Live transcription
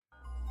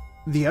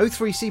The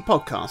O3C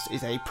podcast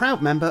is a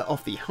proud member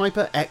of the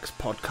HyperX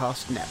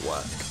Podcast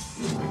Network.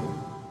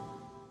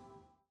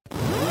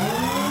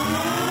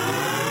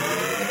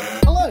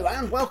 Hello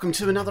and welcome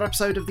to another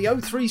episode of the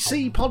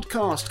O3C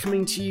podcast,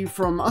 coming to you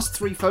from us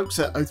three folks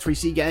at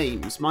O3C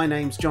Games. My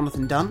name's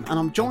Jonathan Dunn and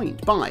I'm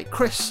joined by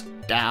Chris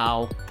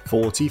Dow,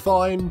 40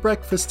 fine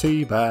breakfast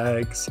tea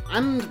bags,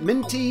 and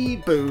Minty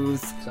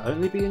Booth. To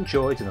only be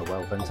enjoyed in a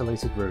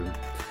well-ventilated room.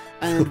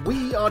 And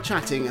we are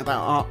chatting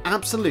about our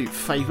absolute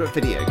favourite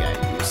video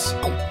games.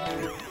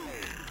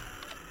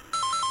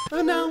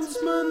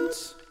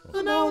 Announcement!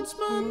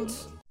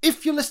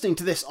 If you're listening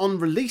to this on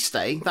release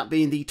day, that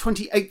being the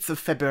 28th of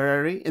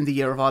February in the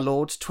year of our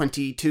Lord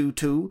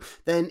 2022,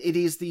 then it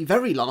is the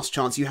very last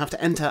chance you have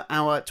to enter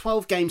our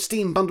 12-game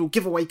Steam Bundle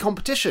giveaway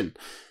competition.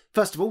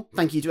 First of all,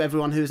 thank you to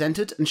everyone who has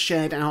entered and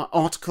shared our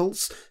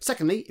articles.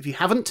 Secondly, if you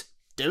haven't,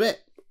 do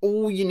it.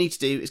 All you need to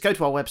do is go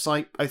to our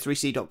website,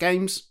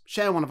 o3c.games,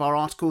 share one of our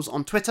articles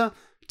on Twitter,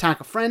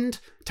 tag a friend,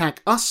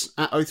 tag us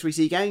at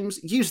O3C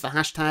Games, use the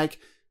hashtag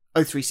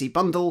O3C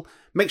Bundle,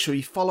 make sure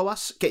you follow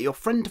us, get your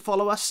friend to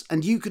follow us,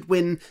 and you could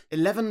win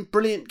 11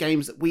 brilliant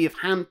games that we have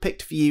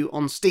handpicked for you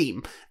on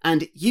Steam.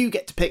 And you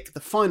get to pick the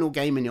final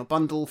game in your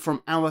bundle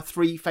from our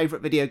three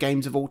favourite video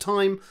games of all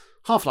time,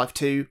 Half-Life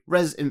 2,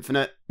 Res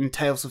Infinite, and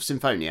Tales of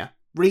Symphonia.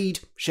 Read,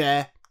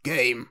 share,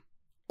 game.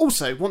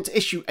 Also, want to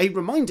issue a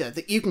reminder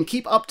that you can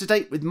keep up to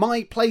date with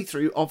my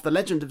playthrough of The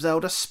Legend of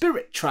Zelda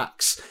Spirit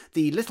Tracks,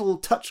 the little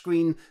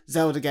touchscreen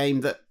Zelda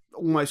game that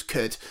almost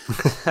could.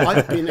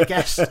 I've been a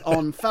guest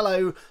on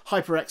fellow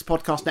HyperX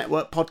Podcast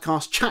Network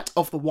podcast Chat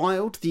of the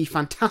Wild, the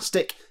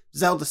fantastic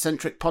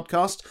Zelda-centric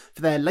podcast,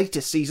 for their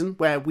latest season,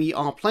 where we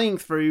are playing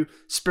through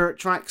Spirit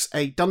Tracks,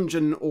 a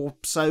dungeon or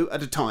so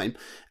at a time.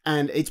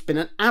 And it's been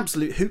an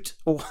absolute hoot,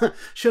 or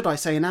should I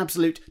say an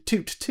absolute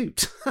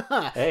toot-toot,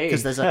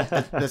 because there's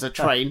a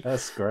train.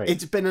 That's great.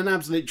 It's been an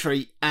absolute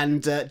treat,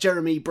 and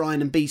Jeremy,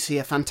 Brian and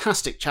BC are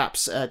fantastic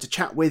chaps to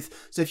chat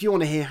with. So if you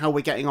want to hear how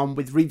we're getting on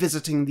with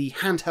revisiting the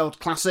handheld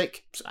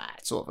classic, it's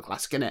sort of a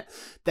classic, innit?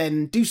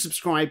 Then do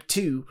subscribe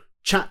to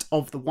Chat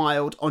of the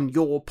Wild on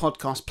your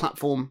podcast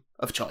platform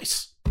of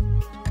choice.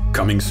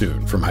 Coming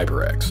soon from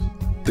HyperX.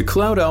 The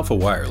Cloud Alpha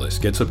Wireless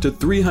gets up to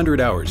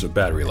 300 hours of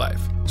battery life,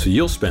 so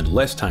you'll spend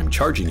less time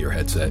charging your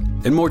headset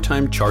and more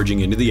time charging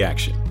into the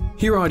action.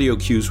 Hear audio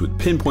cues with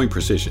pinpoint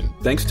precision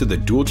thanks to the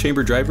dual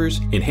chamber drivers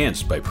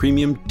enhanced by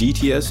premium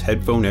DTS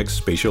Headphone X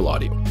spatial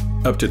audio.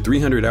 Up to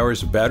 300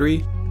 hours of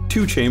battery,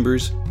 2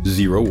 chambers,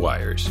 0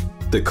 wires.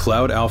 The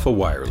Cloud Alpha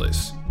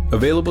Wireless.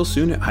 Available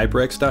soon at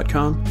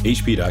HyperX.com,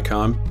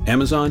 HP.com,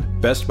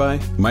 Amazon, Best Buy,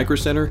 Micro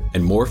Center,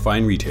 and more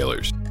fine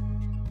retailers.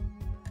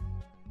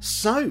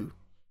 So,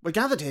 we're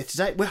gathered here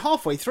today. We're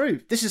halfway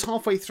through. This is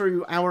halfway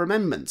through our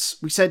amendments.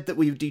 We said that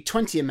we would do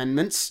 20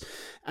 amendments,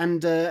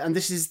 and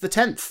this is the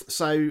 10th.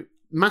 So,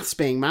 maths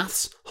being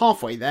maths,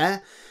 halfway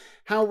there.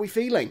 How are we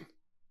feeling?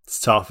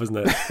 It's tough, isn't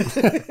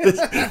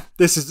it?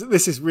 This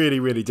is really,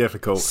 really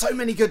difficult. So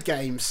many good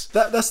games.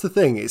 That's the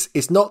thing.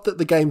 It's not that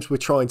the games we're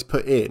trying to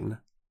put in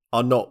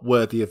are not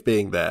worthy of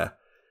being there,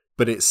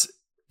 but it's,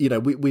 you know,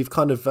 we've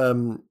kind of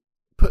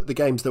put the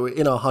games that were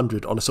in our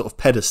 100 on a sort of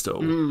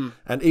pedestal,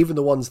 and even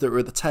the ones that were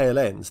at the tail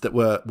ends that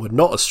were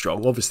not as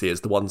strong, obviously,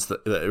 as the ones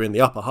that are in the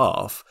upper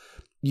half,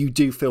 you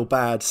do feel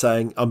bad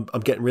saying, I'm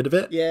getting rid of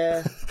it.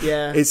 Yeah.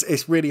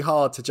 It's really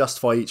hard to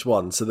justify each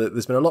one, so that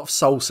there's been a lot of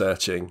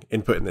soul-searching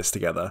in putting this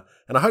together,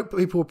 and I hope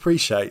people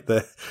appreciate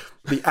the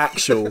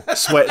actual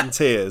sweat and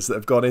tears that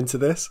have gone into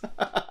this.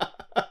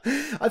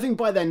 I think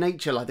by their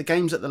nature, like the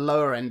games at the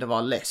lower end of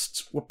our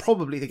lists were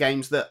probably the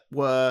games that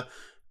were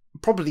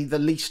probably the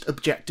least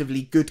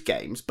objectively good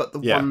games, but the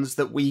ones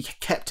that we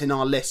kept in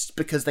our list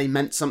because they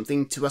meant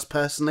something to us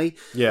personally.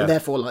 Yeah. And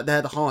therefore, like,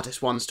 they're the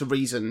hardest ones to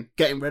reason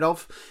getting rid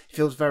of. It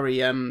feels very,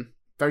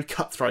 very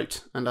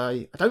cutthroat, and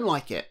I don't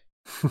like it.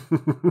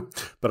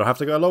 But I have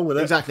to go along with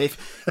it. Exactly.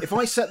 If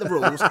I set the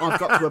rules, I've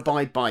got to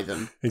abide by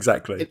them.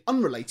 Exactly. In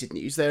unrelated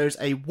news, there is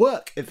a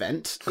work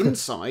event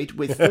inside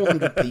with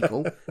 400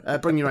 people.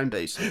 Bring your own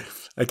booze.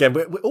 Again,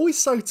 we're always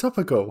so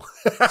topical.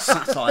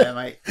 Satire,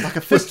 mate. Like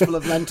a fistful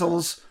of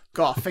lentils.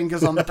 Got our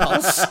fingers on the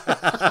pulse.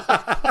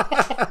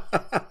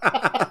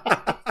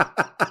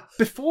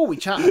 Before we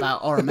chat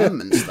about our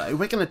amendments, though,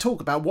 we're going to talk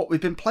about what we've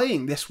been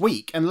playing this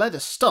week, and let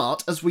us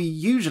start, as we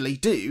usually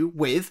do,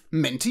 with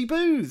Minty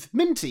Booth.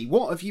 Minty,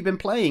 what have you been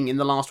playing in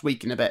the last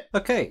week and a bit?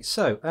 Okay,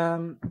 so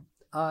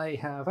I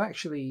have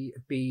actually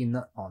been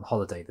on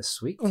holiday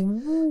this week.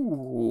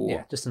 Ooh.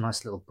 Yeah, just a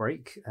nice little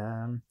break.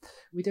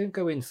 We don't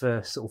go in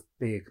for sort of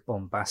big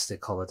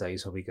bombastic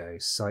holidays where we go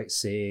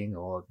sightseeing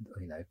or,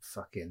 you know,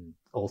 fucking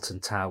Alton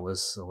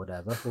Towers or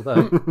whatever.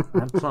 Although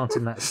I'm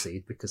planting that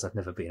seed because I've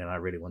never been and I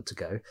really want to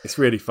go. It's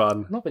really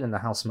fun. I've not been in the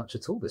house much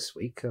at all this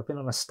week. I've been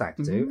on a stag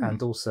do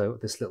and also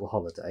this little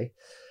holiday.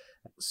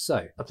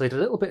 So, I played a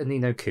little bit of Ni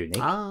no Kuni.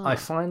 Ah. I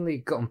finally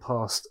gotten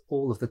past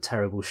all of the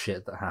terrible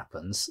shit that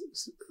happens.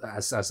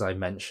 As I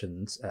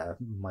mentioned,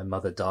 my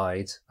mother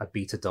died. I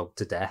beat a dog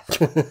to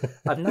death.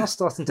 I'm now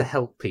starting to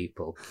help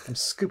people. I'm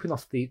scooping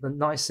off the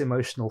nice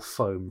emotional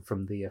foam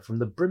from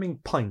the brimming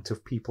pint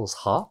of people's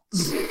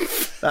hearts.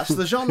 That's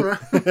the genre.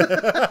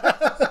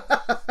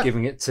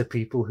 Giving it to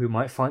people who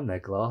might find their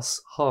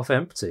glass half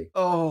empty.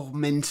 Oh,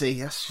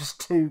 Minty, that's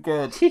just too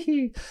good.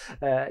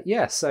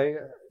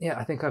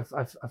 I think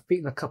I've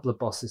beaten a couple of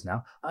bosses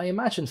now. I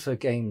imagine for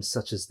games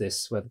such as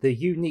this, where the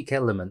unique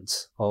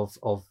element of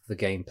the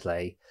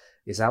gameplay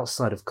is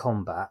outside of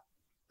combat,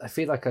 I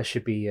feel like I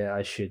should be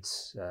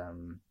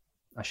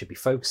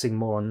focusing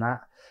more on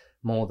that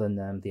more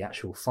than the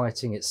actual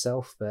fighting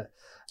itself. But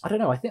I don't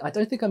know. I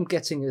don't think I'm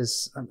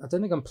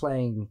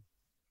playing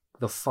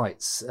the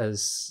fights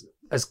as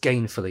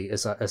gainfully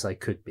as I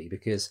could be,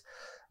 because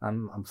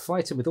I'm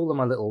fighting with all of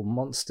my little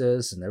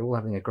monsters and they're all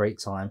having a great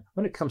time.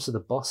 When it comes to the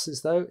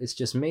bosses, though, it's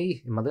just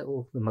me in my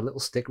little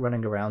stick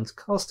running around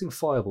casting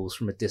fireballs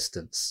from a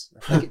distance.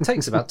 I think it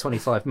takes about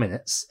 25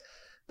 minutes,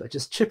 but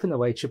just chipping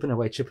away.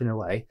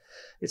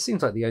 It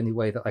seems like the only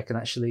way that I can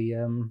actually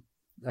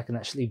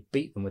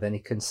beat them with any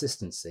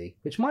consistency,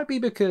 which might be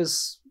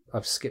because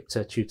I've skipped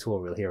a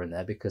tutorial here and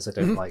there because I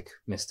don't like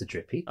Mr.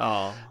 Drippy.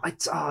 Oh.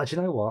 Do you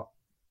know what?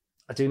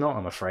 I do not,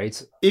 I'm afraid.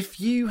 If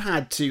you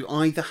had to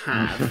either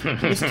have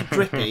Mr.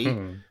 Drippy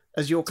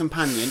as your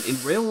companion in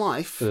real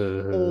life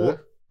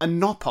or a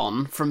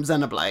Nopon from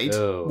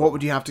Xenoblade, what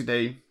would you have to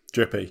do?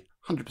 Drippy.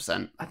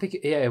 100%. I think,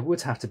 it would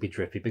have to be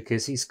Drippy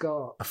because he's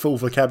got... A full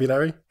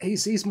vocabulary?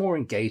 He's more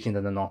engaging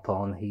than a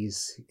Nopon.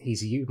 He's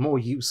more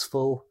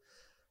useful.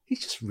 He's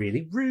just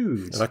really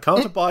rude. And I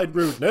can't abide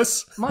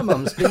rudeness. My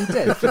mum's been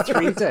dead for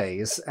 3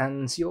 days,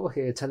 and you're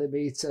here telling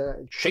me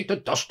to shake the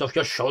dust off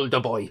your shoulder,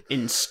 boy.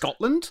 In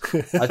Scotland?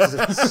 What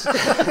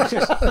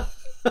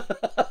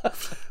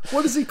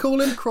does he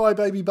call him?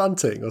 Crybaby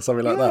Bunting or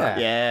something like that?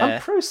 Yeah. I'm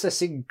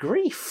processing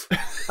grief.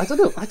 I don't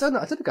know. I don't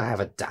think I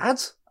have a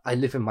dad. I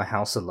live in my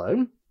house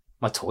alone.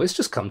 My toy's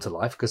just come to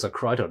life because I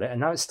cried on it, and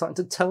now it's starting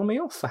to tell me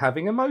off for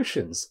having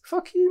emotions.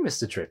 Fuck you,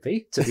 Mr.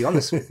 Drippy. To be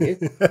honest with you,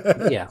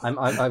 yeah,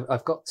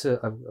 I've gone through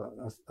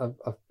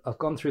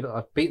that.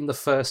 I've beaten the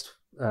first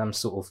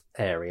sort of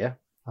area.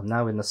 I'm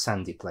now in the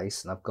sandy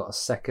place, and I've got a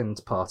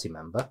second party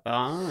member.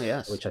 Ah,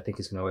 yes. Which I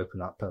think is going to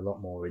open up a lot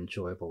more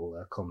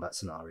enjoyable combat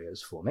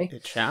scenarios for me.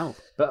 It shall.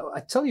 But I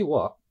tell you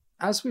what.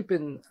 As we've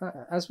been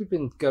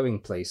going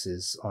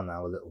places on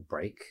our little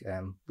break,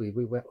 we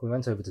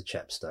went over to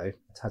Chepstow,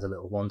 had a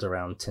little wander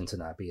around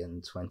Tinton Abbey,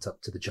 and went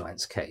up to the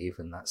Giant's Cave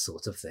and that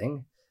sort of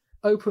thing.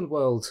 Open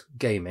world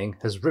gaming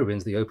has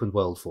ruined the open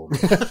world for me.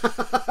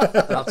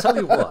 And I'll tell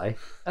you why.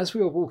 As we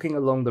were walking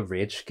along the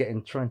ridge,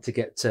 trying to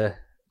get to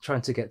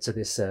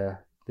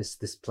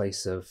this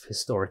place of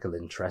historical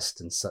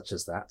interest and such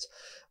as that.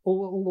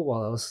 All the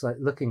while, I was I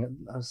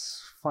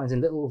was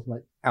finding little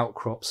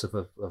outcrops of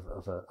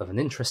an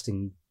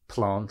interesting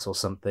plant or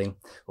something,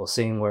 or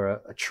seeing where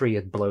a tree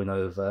had blown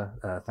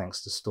over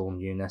thanks to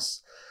Storm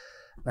Eunice.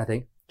 And I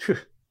think,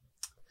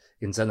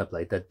 in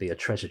Xenoblade, there'd be a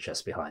treasure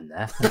chest behind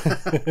there.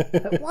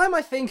 Why am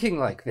I thinking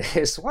like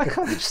this? Why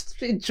can't I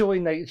just enjoy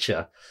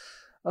nature?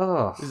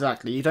 Oh,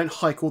 exactly. You don't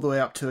hike all the way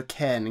up to a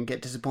cairn and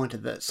get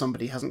disappointed that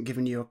somebody hasn't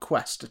given you a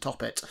quest to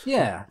top it.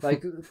 Yeah,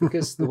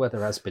 because the weather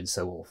has been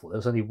so awful. There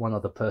was only one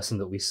other person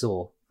that we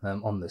saw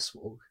on this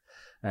walk,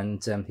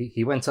 and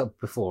he went up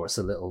before us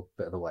a little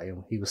bit of the way,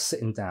 and he was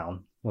sitting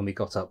down when we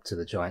got up to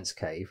the Giant's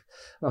Cave.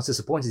 And I was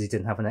disappointed he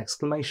didn't have an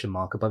exclamation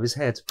mark above his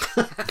head.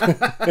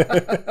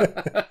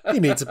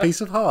 He needs a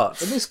piece of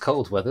heart. In these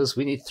cold weathers,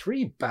 we need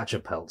 3 badger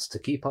pelts to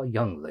keep our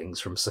younglings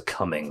from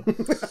succumbing.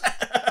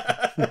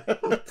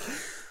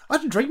 I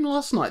had a dream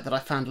last night that I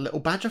found a little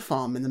badger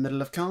farm in the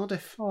middle of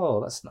Cardiff.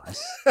 Oh, that's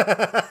nice.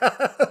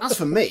 As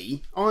for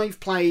me, I've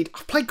played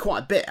quite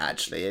a bit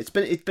actually. It's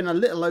been a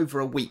little over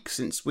a week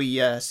since we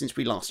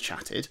last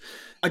chatted.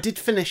 I did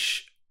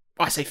finish.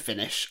 I say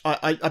finish.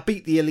 I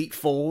beat the Elite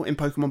Four in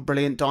Pokemon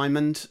Brilliant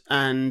Diamond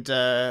and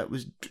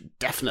was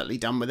definitely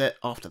done with it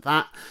after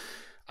that.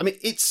 I mean,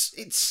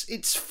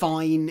 it's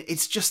fine.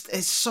 It's just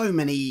there's so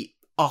many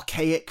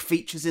archaic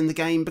features in the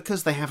game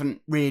because they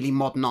haven't really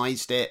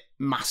modernised it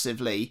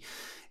massively.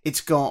 It's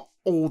got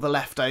all the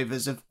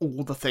leftovers of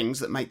all the things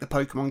that make the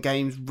Pokemon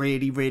games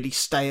really, really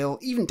stale,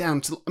 even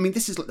down to, I mean,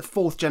 this is like the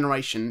 4th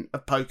generation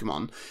of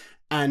Pokemon,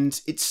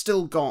 and it's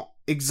still got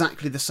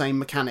exactly the same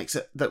mechanics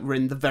that were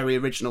in the very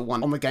original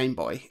one on the Game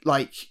Boy.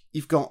 Like,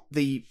 you've got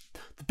the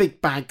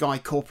big bad guy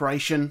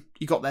corporation,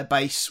 you got their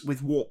base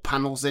with warp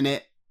panels in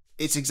it,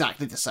 it's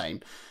exactly the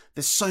same.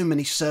 There's so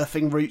many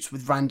surfing routes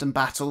with random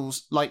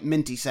battles. Like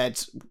Minty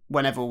said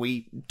whenever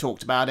we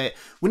talked about it,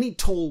 we need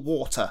tall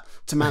water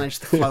to manage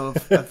the flow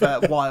of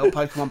wild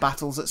Pokemon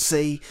battles at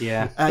sea.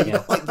 Yeah.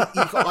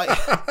 You've got like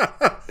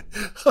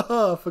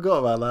Oh, I forgot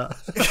about that.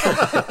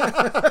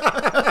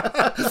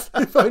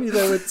 If only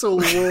there were tall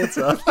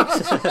water.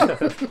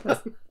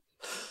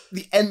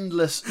 the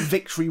endless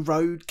Victory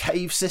Road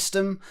cave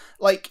system.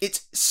 Like,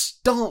 it's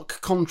stark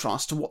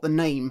contrast to what the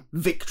name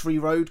Victory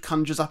Road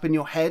conjures up in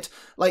your head.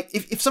 Like,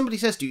 if somebody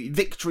says to you,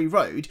 Victory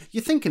Road,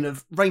 you're thinking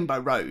of Rainbow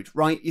Road,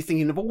 right? You're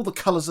thinking of all the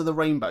colours of the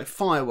rainbow,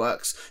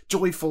 fireworks,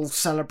 joyful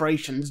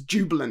celebrations,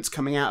 jubilance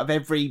coming out of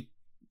every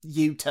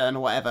U-turn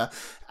or whatever.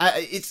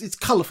 It's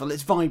colourful,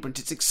 it's vibrant,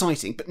 it's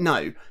exciting, but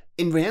no.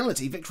 In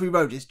reality, Victory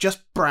Road is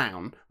just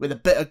brown with a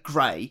bit of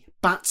grey,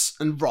 bats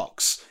and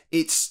rocks.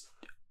 It's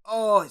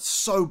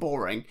so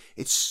boring.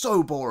 It's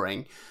so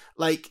boring.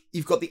 Like,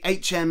 you've got the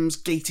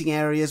HMs gating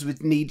areas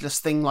with needless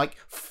thing like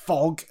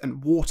fog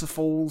and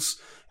waterfalls.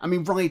 I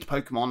mean, ride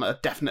Pokemon are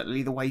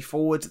definitely the way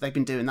forward. They've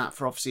been doing that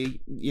for,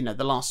 obviously,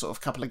 the last sort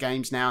of couple of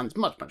games now, and it's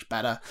much, much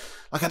better.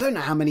 Like, I don't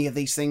know how many of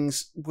these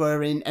things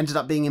ended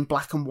up being in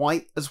black and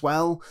white as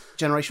well,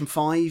 Generation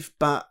 5,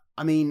 but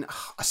I mean,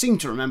 I seem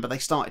to remember they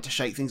started to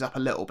shake things up a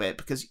little bit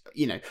because,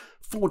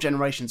 4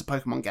 generations of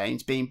Pokemon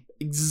games being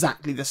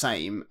exactly the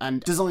same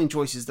and design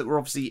choices that were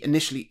obviously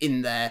initially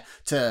in there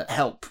to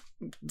help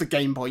the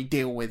Game Boy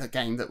deal with a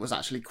game that was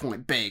actually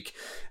quite big.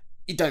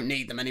 You don't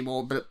need them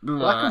anymore, but...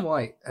 Black and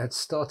White had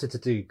started to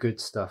do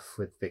good stuff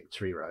with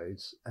Victory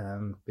Roads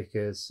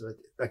because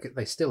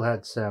they still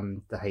had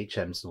the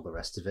HMs and all the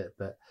rest of it,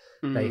 but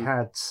they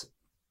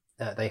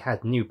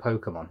had new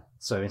Pokemon.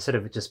 So instead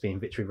of it just being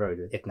Victory Road,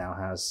 it now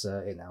has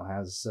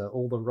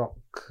all the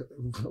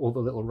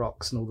little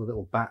rocks and all the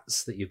little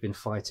bats that you've been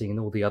fighting in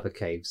all the other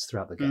caves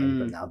throughout the game.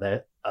 But now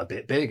they're a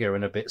bit bigger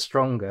and a bit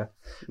stronger.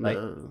 Like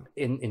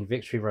in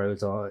Victory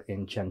Road or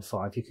in Gen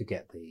 5, you could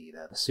get the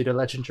pseudo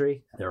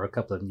legendary. There was a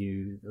couple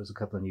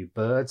of new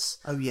birds.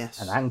 Oh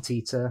yes, an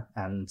anteater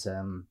and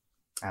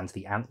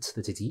the ant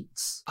that it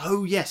eats.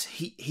 Oh yes,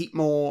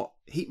 Heatmore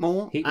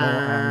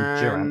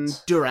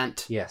and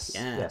Durant. Yes,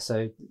 yeah.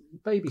 So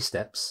baby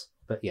steps,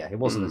 but yeah, it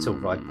wasn't until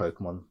Ride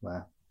Pokemon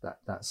where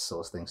that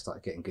sort of thing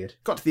started getting good.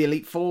 Got to the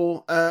Elite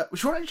Four,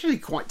 which were actually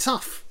quite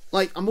tough.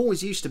 Like, I'm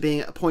always used to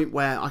being at a point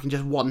where I can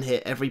just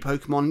one-hit every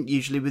Pokemon,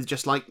 usually with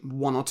just, like,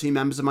 1 or 2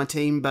 members of my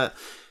team, but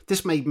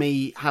this made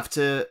me have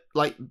to,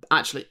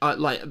 actually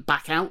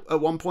back out at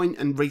one point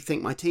and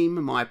rethink my team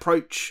and my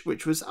approach,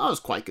 which was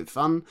quite good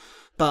fun.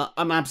 But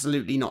I'm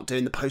absolutely not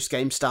doing the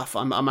post-game stuff.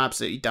 I'm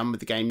absolutely done with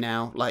the game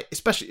now. Like,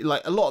 especially,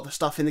 a lot of the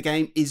stuff in the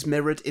game is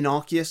mirrored in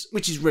Arceus,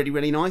 which is really,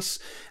 really nice.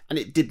 And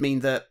it did mean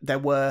that there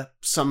were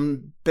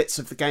some bits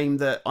of the game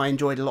that I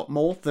enjoyed a lot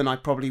more than I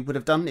probably would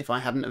have done if I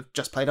hadn't have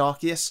just played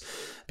Arceus.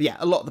 But yeah,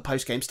 a lot of the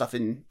post-game stuff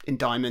in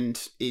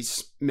Diamond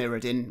is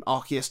mirrored in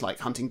Arceus, like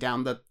hunting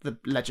down the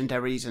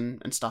legendaries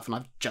and stuff, and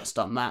I've just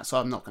done that, so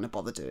I'm not going to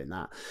bother doing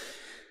that.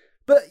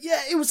 But yeah,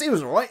 it was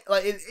alright.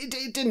 Like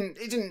it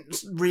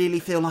didn't really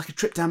feel like a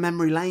trip down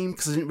memory lane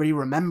because I didn't really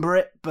remember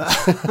it. But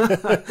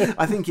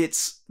I think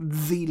it's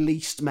the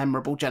least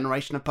memorable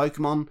generation of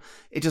Pokemon.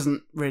 It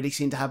doesn't really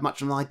seem to have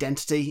much of an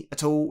identity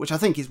at all, which I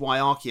think is why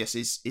Arceus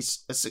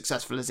is as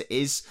successful as it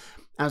is.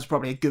 And it's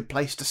probably a good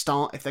place to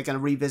start if they're going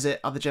to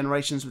revisit other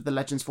generations with the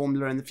Legends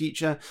formula in the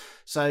future.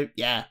 So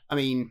yeah, I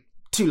mean,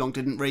 too long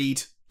didn't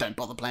read. Don't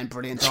bother playing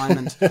Brilliant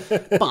Diamond.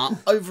 But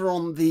over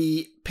on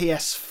the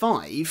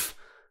PS5.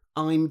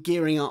 I'm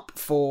gearing up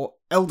for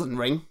Elden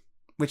Ring,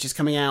 which is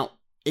coming out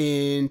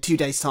in 2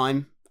 days'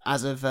 time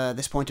as of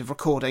this point of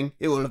recording.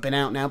 It will have been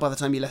out now by the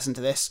time you listen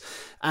to this.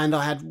 And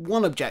I had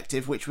one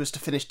objective, which was to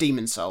finish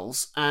Demon's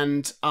Souls.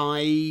 And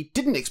I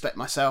didn't expect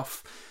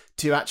myself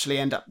to actually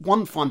end up,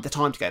 1, find the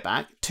time to go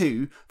back,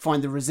 2,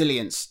 find the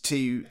resilience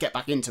to get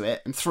back into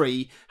it, and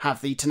 3,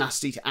 have the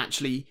tenacity to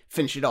actually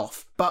finish it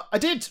off. But I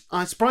did.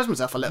 I surprised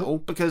myself a little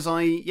because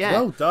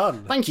Well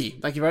done. Thank you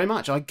very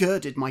much. I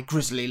girded my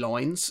grizzly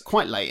loins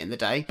quite late in the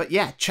day, but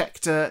yeah, check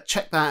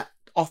that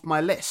off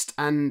my list,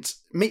 and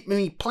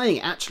me playing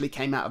it actually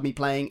came out of me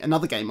playing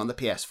another game on the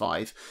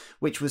PS5,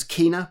 which was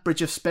Kena,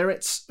 Bridge of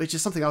Spirits, which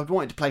is something I've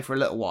wanted to play for a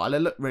little while. It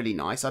looked really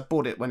nice. I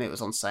bought it when it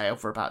was on sale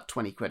for about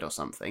 20 quid or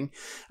something,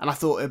 and I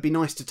thought it would be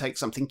nice to take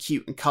something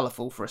cute and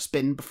colourful for a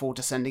spin before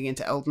descending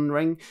into Elden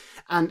Ring.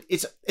 And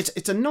it's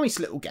a nice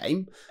little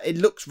game. It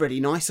looks really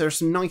nice. There are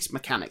some nice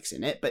mechanics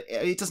in it, but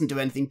it doesn't do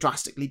anything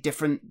drastically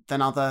different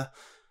than other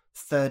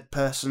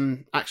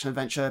third-person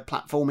action-adventure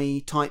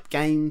platformy type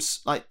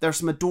games. Like, there are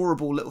some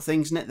adorable little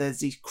things in it. There's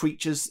these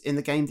creatures in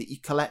the game that you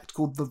collect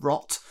called the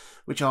Rot,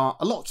 which are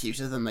a lot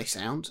cuter than they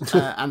sound,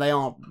 and they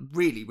are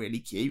really, really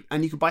cute,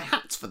 and you can buy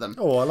hats for them.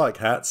 Oh, I like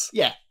hats.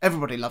 Yeah,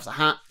 everybody loves a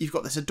hat. You've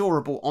got this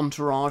adorable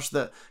entourage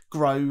that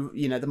grow,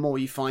 the more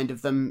you find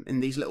of them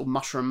in these little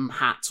mushroom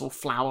hats or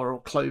flower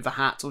or clover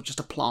hats or just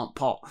a plant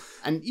pot.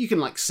 And you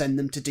can, send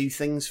them to do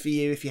things for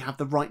you if you have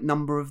the right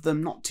number of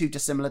them, not too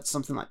dissimilar to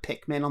something like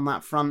Pikmin on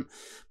that front.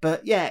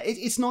 But yeah,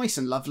 it's nice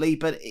and lovely,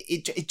 but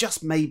it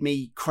just made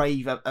me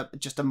crave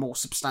just a more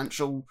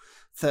substantial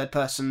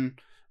third-person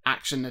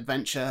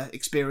action-adventure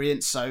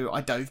experience, so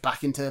I dove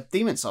back into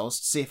Demon's Souls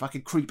to see if I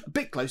could creep a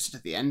bit closer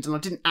to the end, and I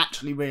didn't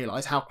actually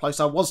realise how close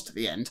I was to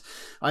the end.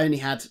 I only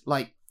had,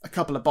 a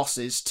couple of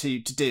bosses to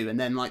do, and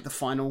then, the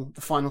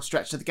final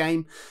stretch of the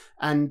game,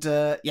 and,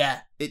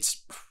 yeah,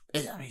 it's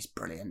It's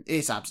brilliant.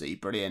 It's absolutely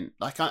brilliant.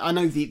 Like, I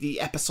know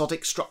the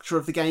episodic structure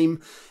of the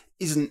game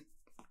isn't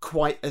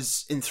quite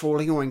as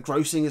enthralling or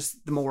engrossing as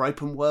the more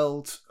open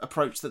world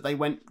approach that they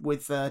went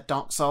with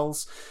Dark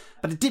Souls,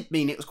 but it did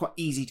mean it was quite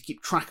easy to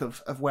keep track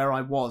of where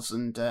I was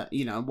and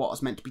what I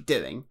was meant to be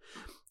doing.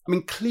 I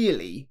mean,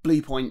 clearly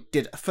Bluepoint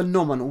did a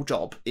phenomenal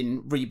job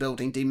in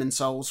rebuilding Demon's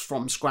Souls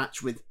from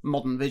scratch with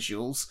modern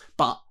visuals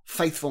but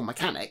faithful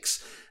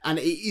mechanics, and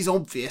it is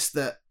obvious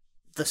that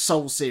the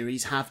Souls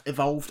series have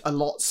evolved a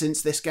lot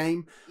since this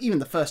game. Even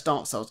the first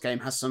Dark Souls game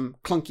has some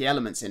clunky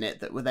elements in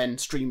it that were then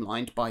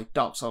streamlined by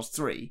Dark Souls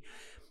 3.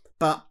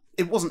 But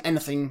it wasn't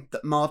anything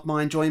that marred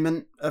my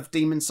enjoyment of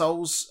Demon's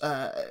Souls.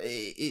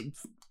 It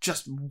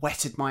just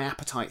whetted my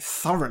appetite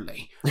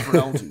thoroughly for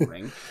Elden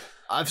Ring.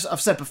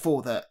 I've said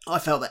before that I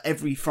felt that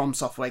every From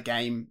Software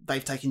game,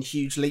 they've taken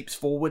huge leaps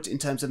forward in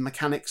terms of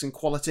mechanics and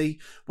quality,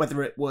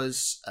 whether it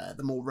was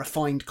the more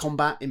refined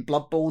combat in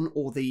Bloodborne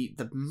or the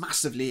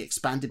massively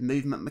expanded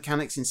movement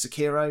mechanics in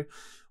Sekiro,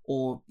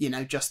 or,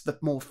 just the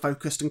more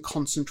focused and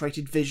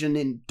concentrated vision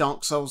in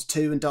Dark Souls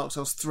 2 and Dark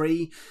Souls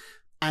 3.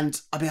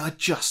 And, I mean, I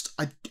just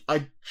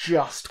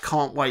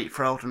can't wait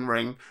for Elden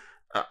Ring.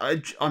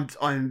 I'm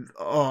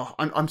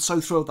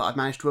so thrilled that I've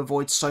managed to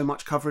avoid so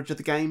much coverage of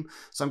the game.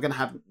 So I'm going to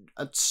have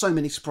so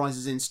many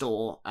surprises in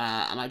store,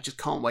 and I just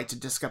can't wait to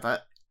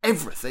discover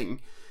everything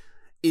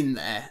in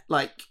there.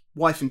 Like,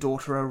 wife and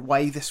daughter are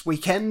away this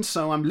weekend,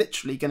 so I'm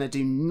literally going to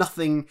do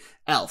nothing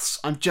else.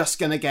 I'm just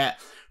going to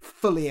get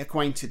fully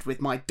acquainted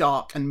with my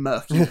dark and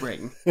murky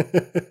ring.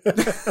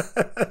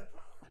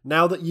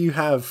 Now that you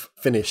have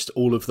finished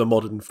all of the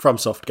modern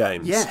FromSoft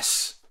games,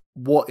 yes,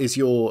 what is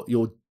your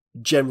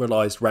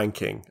generalised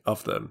ranking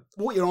of them?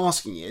 What you're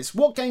asking is,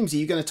 what games are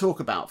you going to talk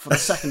about for the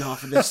second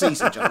half of this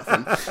season,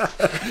 Jonathan?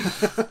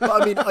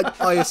 But I mean,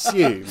 I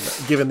assume,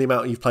 given the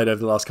amount you've played over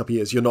the last couple of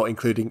years, you're not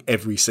including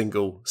every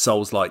single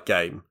Souls-like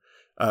game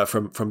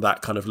from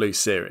that kind of loose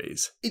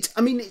series.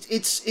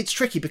 It's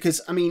tricky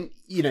because,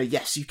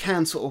 yes, you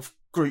can sort of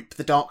group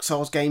the Dark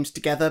Souls games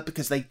together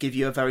because they give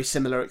you a very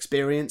similar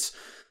experience.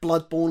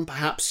 Bloodborne,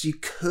 perhaps you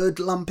could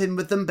lump in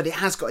with them, but it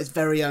has got its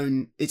very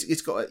own.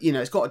 It's got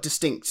a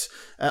distinct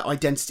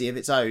identity of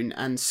its own.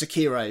 And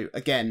Sekiro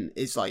again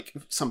is like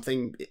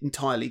something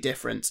entirely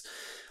different.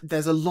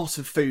 There's a lot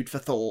of food for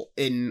thought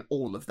in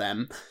all of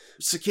them.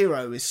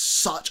 Sekiro is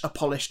such a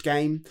polished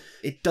game.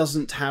 It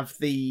doesn't have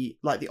the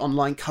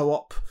online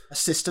co-op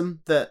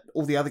system that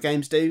all the other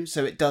games do,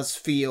 so it does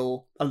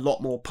feel a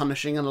lot more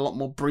punishing and a lot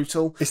more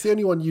brutal. It's the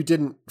only one you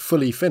didn't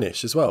fully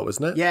finish as well,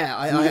 wasn't it? Yeah,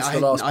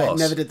 I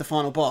never did the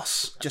final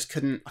boss. Just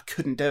couldn't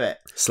do it.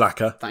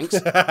 Slacker. Thanks.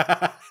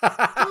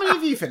 How many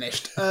have you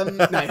finished? No.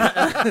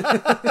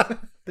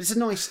 But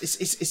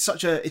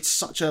it's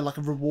such a like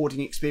a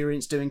rewarding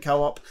experience doing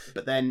co-op,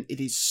 but then it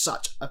is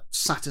such a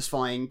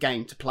satisfying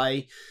game to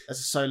play as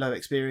a solo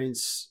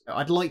experience.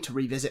 I'd like to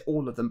revisit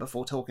all of them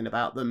before talking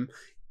about them.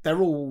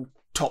 They're all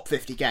top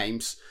 50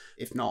 games,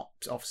 if not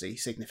obviously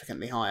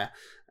significantly higher.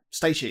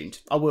 Stay tuned.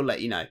 I will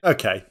let you know.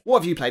 Okay. What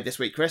have you played this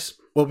week, Chris?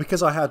 Well,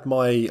 because I had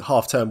my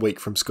half-term week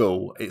from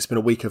school, it's been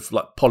a week of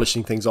like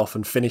polishing things off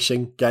and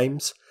finishing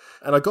games.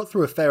 And I got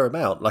through a fair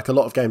amount, like a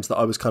lot of games that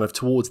I was kind of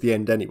towards the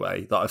end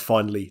anyway, that I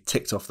finally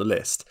ticked off the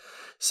list.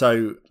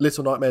 So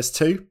Little Nightmares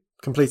 2,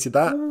 completed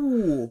that.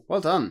 Ooh,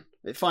 well done.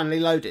 It finally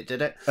loaded,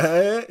 did it?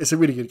 It's a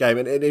really good game,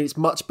 and it's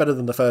much better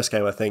than the first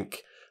game, I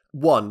think.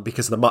 One,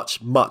 because of the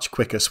much, much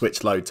quicker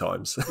Switch load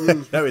times.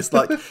 It's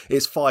like,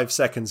 it's 5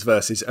 seconds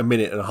versus a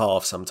minute and a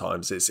half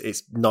sometimes.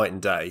 It's night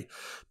and day.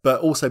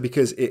 But also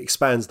because it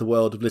expands the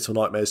world of Little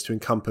Nightmares to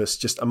encompass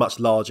just a much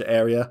larger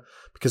area,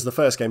 because the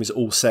first game is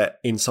all set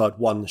inside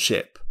one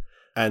ship.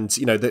 And,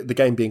 the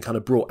game being kind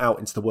of brought out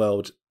into the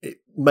world, it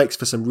makes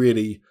for some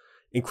really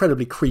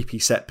incredibly creepy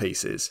set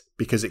pieces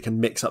because it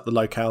can mix up the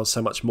locales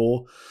so much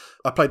more.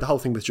 I played the whole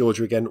thing with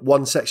Georgia again.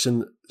 One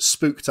section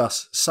spooked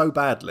us so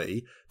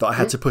badly that I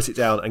had to put it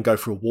down and go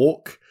for a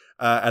walk.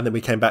 And then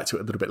we came back to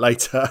it a little bit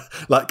later,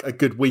 like a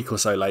good week or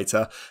so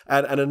later.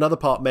 And another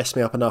part messed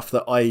me up enough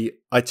that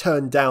I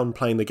turned down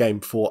playing the game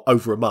for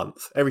over a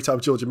month. Every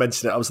time Georgia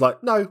mentioned it, I was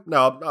like, no,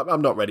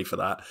 I'm not ready for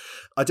that.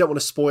 I don't want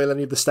to spoil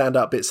any of the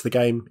standout bits of the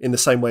game in the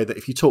same way that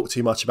if you talk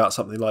too much about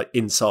something like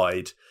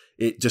Inside,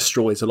 it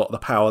destroys a lot of the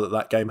power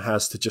that game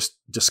has to just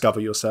discover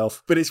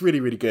yourself. But it's really,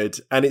 really good.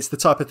 And it's the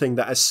type of thing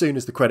that as soon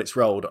as the credits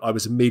rolled, I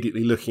was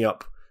immediately looking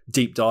up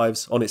deep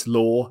dives on its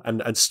lore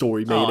and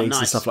story meanings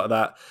and stuff like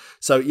that.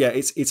 So yeah,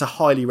 it's a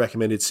highly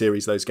recommended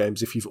series, those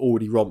games, if you've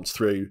already romped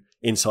through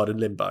Inside and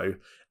Limbo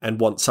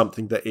and want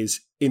something that is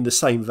in the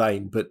same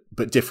vein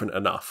but different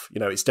enough.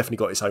 It's definitely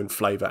got its own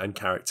flavour and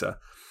character.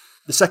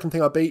 The second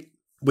thing I beat,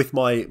 with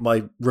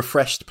my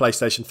refreshed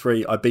PlayStation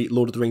 3, I beat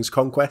Lord of the Rings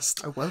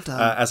Conquest. Oh, well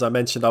done. As I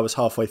mentioned, I was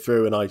halfway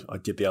through and I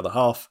did the other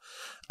half.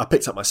 I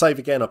picked up my save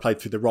again. I played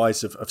through the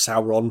Rise of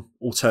Sauron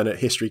alternate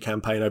history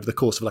campaign over the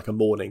course of like a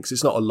morning, because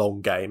it's not a long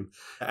game.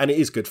 And it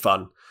is good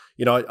fun.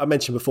 You know, I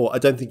mentioned before, I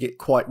don't think it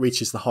quite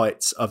reaches the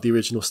heights of the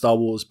original Star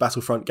Wars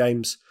Battlefront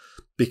games,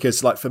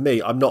 because like for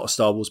me, I'm not a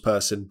Star Wars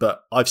person,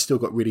 but I've still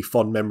got really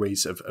fond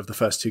memories of the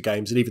first 2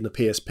 games and even the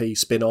PSP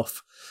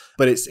spin-off.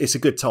 But it's a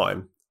good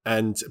time.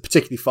 And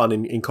particularly fun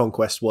in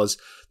Conquest was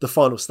the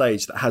final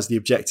stage that has the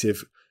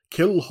objective,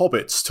 kill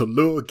hobbits to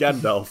lure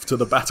Gandalf to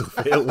the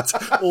battlefield,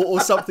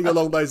 or something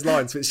along those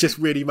lines. It's just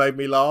really made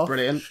me laugh.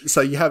 Brilliant.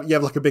 So you have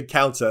like a big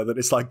counter that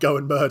it's like, go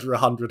and murder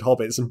 100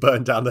 hobbits and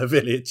burn down their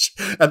village,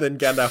 and then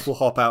Gandalf will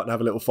hop out and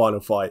have a little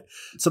final fight.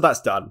 So that's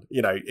done.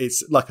 You know,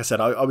 it's like I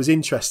said, I was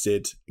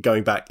interested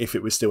going back if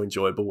it was still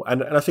enjoyable,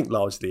 and I think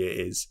largely it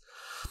is.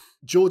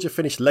 Georgia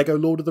finished Lego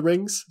Lord of the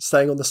Rings,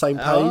 staying on the same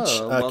page,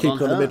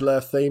 keeping on the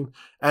Middle-earth theme.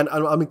 And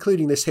I'm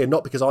including this here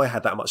not because I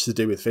had that much to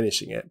do with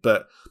finishing it,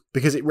 but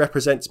because it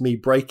represents me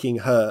breaking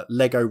her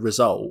Lego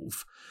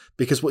resolve.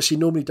 Because what she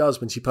normally does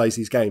when she plays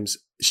these games,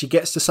 she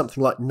gets to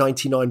something like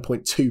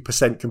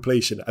 99.2%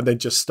 completion and then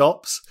just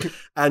stops.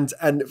 and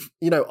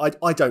you know,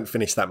 I don't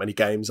finish that many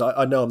games.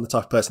 I know I'm the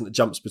type of person that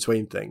jumps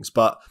between things,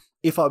 but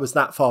if I was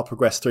that far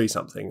progressed through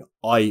something,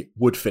 I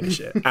would finish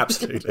it.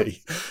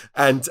 Absolutely.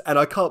 And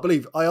I can't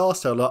believe I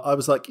asked her, I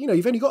was like, you know,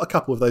 you've only got a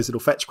couple of those little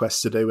fetch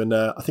quests to do, and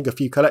I think a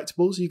few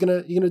collectibles. Are you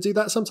gonna do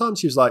that sometime?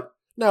 She was like,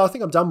 no, I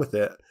think I'm done with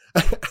it.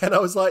 And I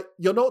was like,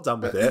 you're not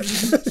done with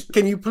it.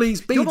 Can you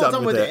please be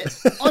done with it?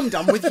 I'm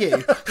done with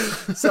you.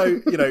 So,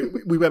 you know,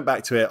 we went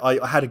back to it.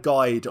 I had a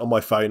guide on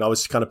my phone. I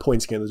was kind of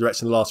pointing in the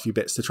direction of the last few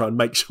bits to try and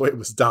make sure it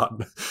was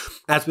done.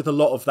 As with a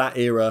lot of that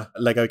era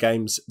Lego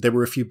games, there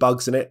were a few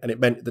bugs in it, and it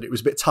meant that it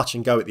was a bit touch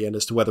and go at the end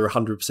as to whether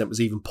 100% was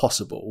even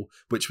possible,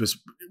 which was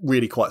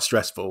really quite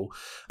stressful.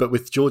 But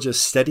with Georgia's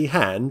steady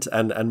hand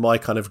and my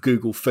kind of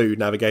Google foo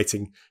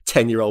navigating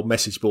 10-year-old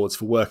message boards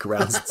for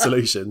workarounds and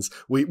solutions,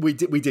 we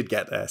did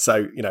get there.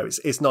 So, you know,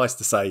 it's nice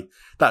to say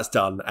that's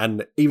done.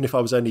 And even if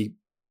I was only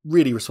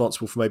really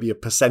responsible for maybe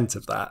 1%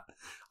 of that,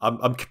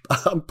 I'm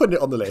putting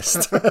it on the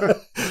list.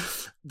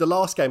 The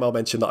last game I'll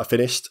mention that I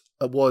finished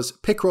was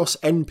Picross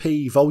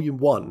NP Volume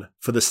 1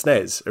 for the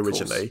SNES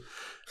originally.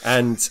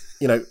 And,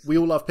 you know, we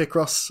all love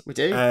Picross. We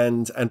do.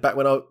 And back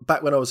when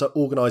I was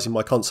organising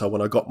my console,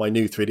 when I got my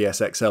new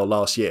 3DS XL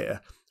last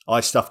year, I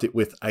stuffed it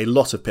with a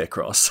lot of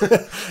Picross.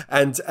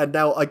 and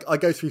now I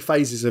go through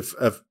phases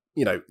of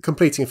you know,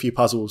 completing a few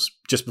puzzles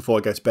just before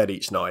I go to bed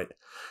each night.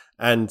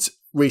 And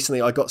recently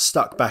I got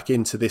stuck back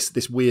into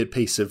this weird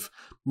piece of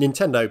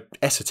Nintendo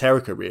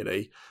esoterica,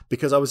 really,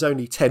 because I was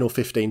only 10 or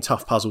 15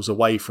 tough puzzles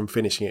away from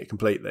finishing it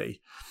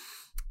completely.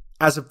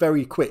 As a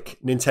very quick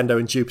Nintendo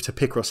and Jupiter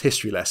Picross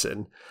history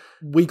lesson,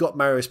 we got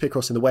Mario's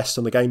Picross in the West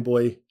on the Game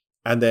Boy,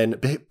 and then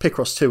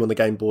Picross 2 on the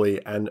Game Boy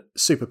and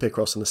Super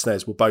Picross on the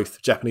SNES were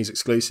both Japanese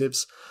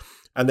exclusives.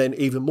 And then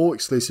even more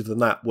exclusive than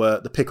that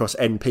were the Picross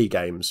NP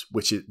games,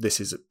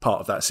 this is part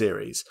of that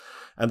series.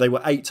 And they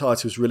were 8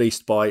 titles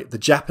released by the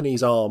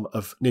Japanese arm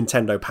of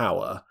Nintendo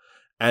Power.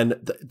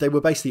 And they were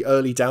basically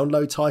early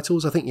download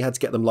titles. I think you had to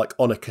get them like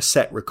on a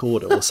cassette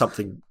recorder or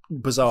something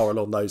bizarre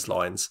along those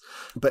lines.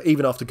 But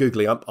even after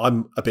Googling,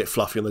 I'm a bit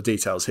fluffy on the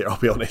details here, I'll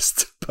be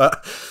honest.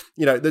 But,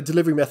 you know, the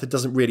delivery method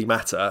doesn't really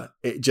matter.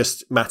 It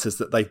just matters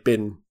that they've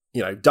been,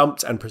 you know,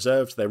 dumped and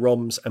preserved their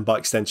ROMs, and by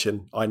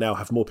extension, I now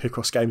have more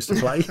Picross games to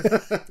play.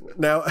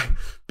 Now,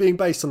 being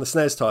based on the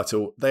SNES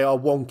title, they are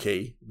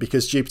wonky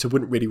because Jupiter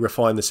wouldn't really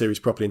refine the series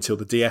properly until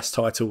the DS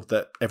title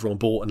that everyone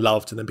bought and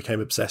loved and then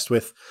became obsessed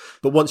with.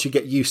 But once you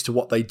get used to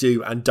what they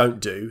do and don't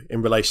do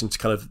in relation to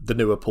kind of the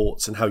newer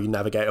ports and how you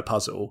navigate a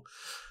puzzle,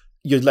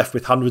 you're left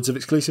with hundreds of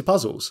exclusive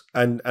puzzles.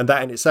 And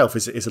that in itself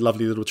is a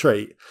lovely little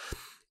treat.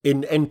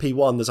 In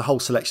NP1, there's a whole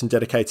selection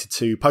dedicated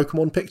to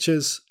Pokemon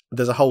pictures.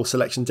 There's a whole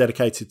selection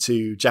dedicated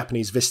to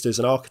Japanese vistas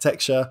and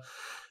architecture.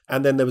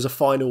 And then there was a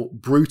final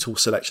brutal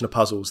selection of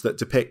puzzles that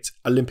depict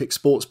Olympic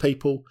sports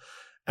people.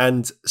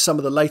 And some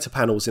of the later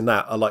panels in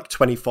that are like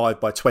 25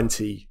 by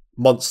 20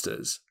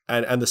 monsters.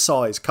 And the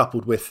size,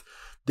 coupled with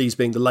these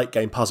being the late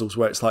game puzzles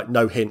where it's like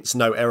no hints,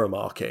 no error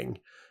marking,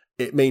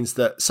 it means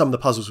that some of the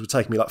puzzles would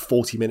take me like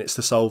 40 minutes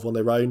to solve on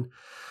their own.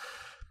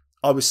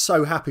 I was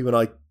so happy when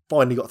I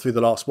finally got through the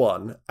last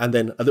one, and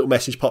then a little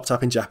message popped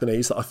up in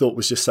Japanese that I thought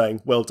was just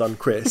saying, well done,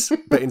 Chris,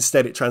 but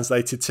instead it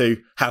translated to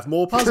have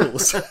more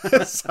puzzles.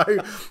 So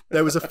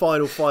there was a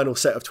final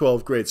set of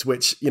 12 grids,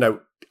 which, you know,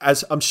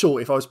 as I'm sure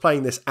if I was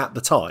playing this at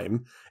the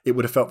time, it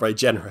would have felt very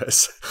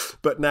generous,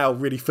 but now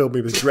really filled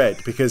me with dread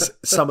because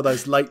some of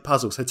those late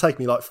puzzles had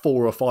taken me like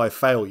 4 or 5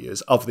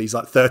 failures of these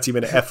like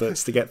 30-minute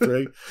efforts to get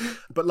through.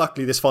 But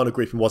luckily this final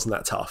grouping wasn't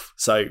that tough.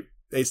 So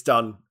it's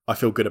done. I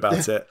feel good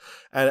about it.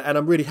 And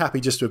I'm really happy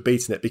just to have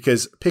beaten it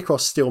because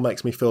Picross still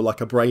makes me feel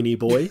like a brainy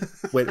boy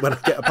when I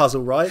get a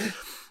puzzle right.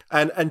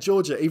 And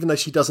Georgia, even though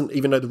she doesn't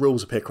even know the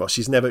rules of Picross,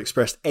 she's never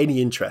expressed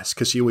any interest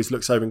because she always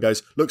looks over and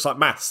goes, looks like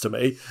maths to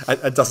me,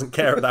 and doesn't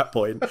care at that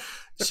point.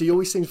 She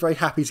always seems very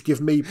happy to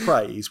give me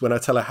praise when I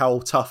tell her how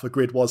tough a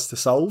grid was to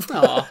solve.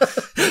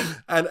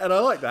 And I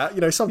like that.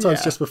 You know,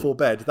 sometimes just before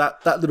bed,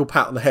 that little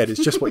pat on the head is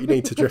just what you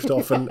need to drift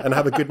off and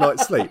have a good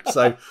night's sleep.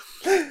 So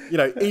You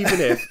know, even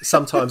if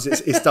sometimes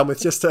it's done with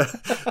just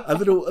a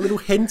little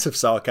hint of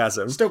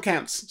sarcasm. Still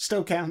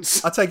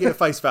counts. I take it at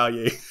face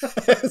value.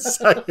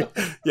 So,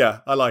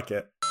 yeah, I like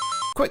it.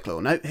 Quick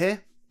little note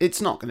here. It's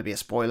not going to be a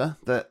spoiler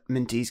that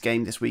Minty's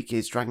game this week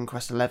is Dragon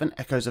Quest XI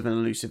Echoes of an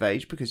Elusive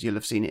Age, because you'll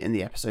have seen it in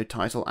the episode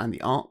title and the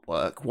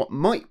artwork. What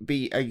might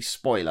be a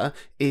spoiler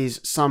is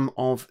some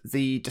of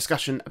the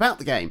discussion about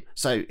the game.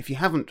 So if you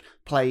haven't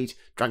played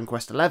Dragon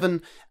Quest XI,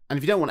 and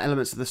if you don't want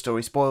elements of the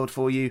story spoiled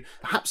for you,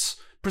 perhaps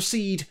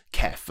proceed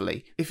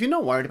carefully. If you're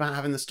not worried about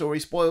having the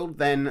story spoiled,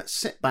 then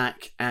sit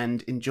back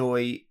and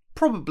enjoy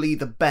probably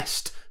the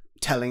best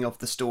telling of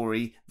the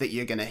story that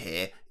you're going to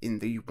hear in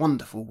the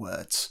wonderful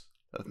words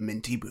of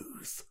Minty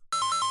Booth.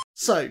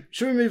 So,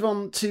 shall we move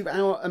on to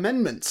our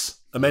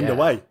amendments? Amend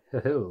away.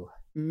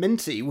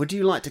 Minty, would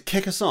you like to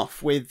kick us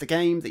off with the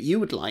game that you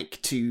would like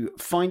to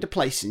find a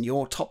place in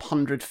your top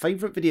 100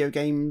 favourite video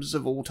games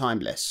of all time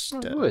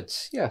list? I would,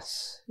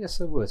 yes. Yes,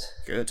 I would.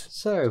 Good.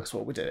 So, that's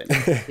what we're doing.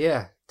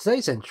 Yeah,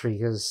 today's entry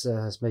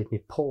has made me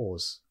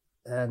pause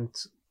and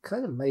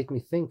kind of made me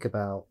think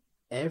about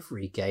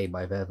every game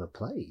I've ever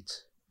played.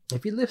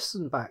 If you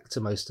listen back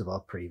to most of our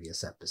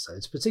previous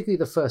episodes, particularly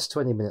the first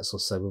 20 minutes or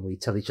so when we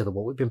tell each other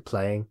what we've been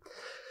playing,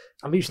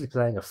 I'm usually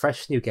playing a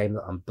fresh new game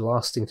that I'm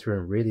blasting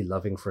through and really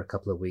loving for a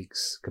couple of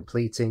weeks,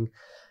 completing,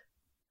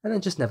 and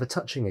then just never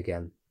touching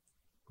again.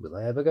 Will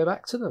I ever go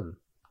back to them?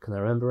 Can I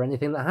remember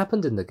anything that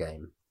happened in the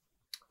game?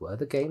 Were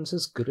the games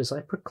as good as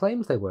I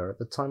proclaimed they were at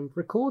the time of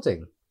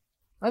recording?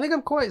 I think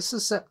I'm quite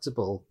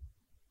susceptible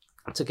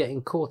to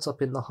getting caught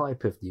up in the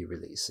hype of new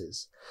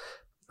releases.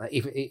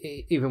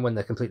 Even when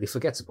they're completely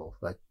forgettable.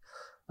 Like,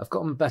 I've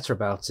gotten better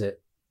about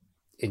it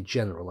in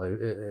general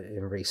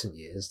in recent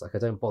years. Like, I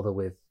don't bother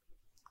with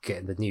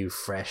getting the new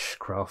fresh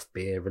craft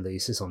beer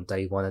releases on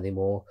day one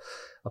anymore.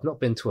 I've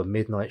not been to a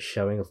midnight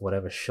showing of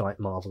whatever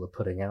shite Marvel are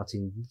putting out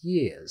in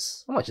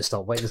years. I might just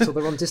start waiting until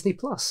they're on Disney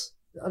Plus.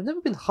 I've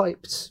never been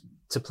hyped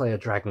to play a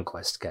Dragon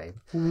Quest game.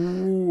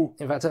 Ooh.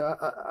 In fact,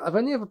 I've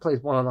only ever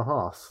played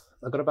 1.5.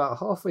 I got about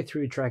halfway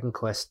through Dragon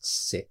Quest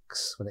VI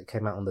when it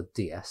came out on the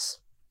DS.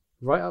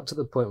 Right up to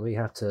the point where you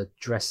have to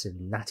dress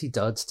in natty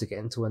duds to get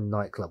into a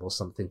nightclub or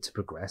something to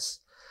progress.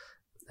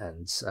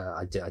 And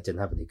I didn't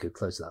have any good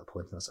clothes at that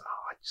point. And I was like,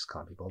 I just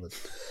can't be bothered.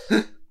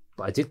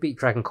 But I did beat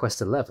Dragon Quest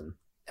XI,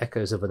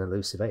 Echoes of an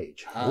Elusive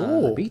Age.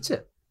 I beat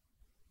it.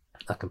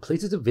 I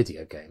completed a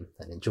video game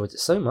and enjoyed it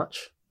so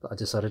much that I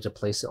decided to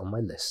place it on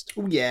my list.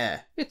 Oh, yeah.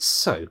 It's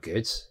so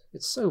good.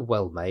 It's so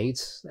well made.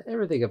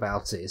 Everything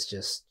about it is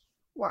just,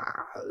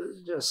 wow,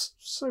 just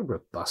so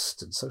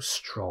robust and so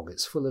strong.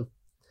 It's full of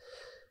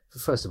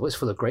First of all, it's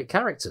full of great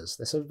characters.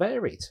 They're so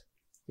varied.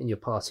 In your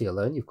party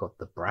alone, you've got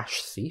the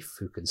brash thief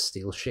who can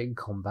steal shit in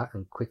combat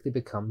and quickly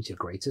becomes your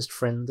greatest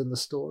friend in the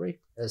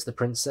story. There's the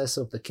princess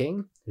of the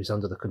king, who's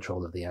under the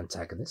control of the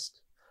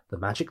antagonist. The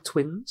magic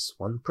twins,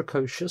 one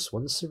precocious,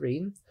 one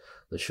serene.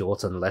 The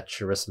short and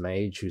lecherous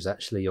mage who's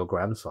actually your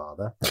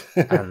grandfather.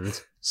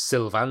 And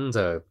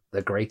Sylvando,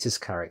 the greatest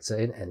character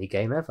in any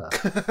game ever.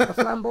 A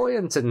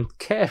flamboyant and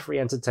carefree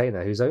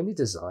entertainer whose only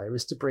desire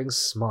is to bring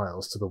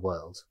smiles to the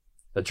world.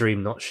 A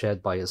dream not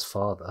shared by his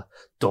father,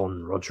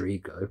 Don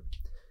Rodrigo,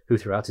 who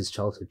throughout his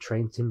childhood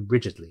trained him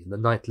rigidly in the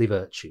knightly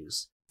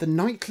virtues. The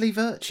knightly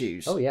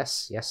virtues? Oh,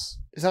 yes, yes.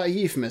 Is that a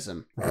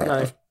euphemism?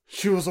 No.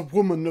 She was a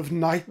woman of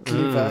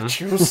knightly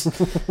virtues.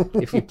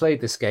 If you played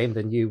this game,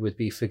 then you would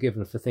be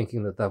forgiven for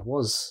thinking that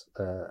was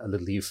a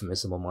little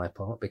euphemism on my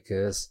part,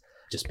 because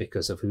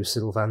of who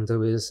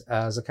Sylvando is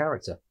as a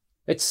character.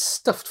 It's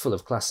stuffed full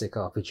of classic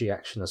RPG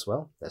action as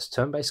well. There's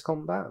turn-based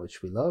combat,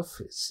 which we love.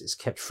 It's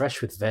kept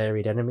fresh with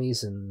varied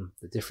enemies and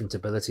the different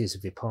abilities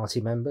of your party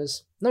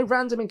members. No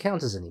random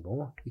encounters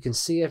anymore. You can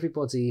see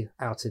everybody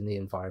out in the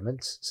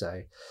environment,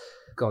 so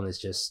Gone is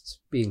just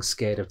being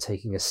scared of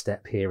taking a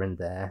step here and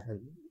there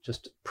and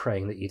just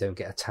praying that you don't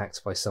get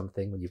attacked by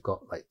something when you've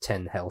got like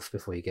 10 health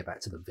before you get back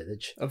to the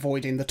village.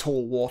 Avoiding the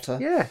tall water.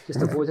 Yeah,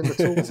 just avoiding the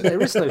tall water.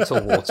 There is no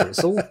tall water.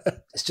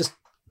 It's just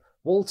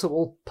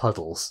wall-to-wall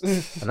puddles,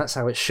 and that's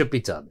how it should be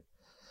done.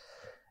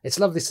 It's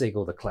lovely seeing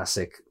all the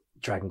classic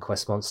Dragon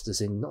Quest monsters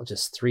in not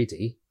just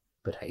 3D,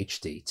 but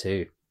HD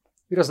too.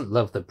 Who doesn't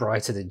love the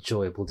bright and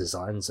enjoyable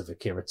designs of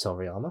Akira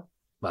Toriyama?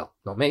 Well,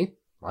 not me.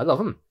 I love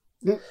them.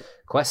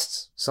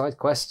 Quests, side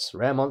quests,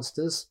 rare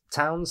monsters,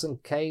 towns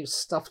and caves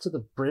stuffed to the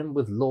brim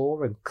with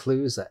lore and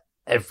clues are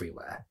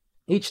everywhere.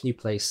 Each new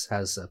place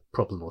has a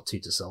problem or two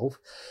to solve,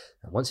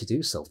 and once you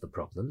do solve the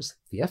problems,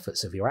 the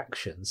efforts of your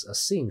actions are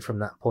seen from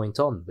that point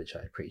on, which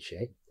I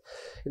appreciate.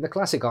 In the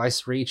classic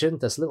ice region,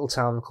 there's a little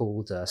town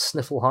called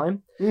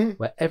Sniffelheim,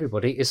 where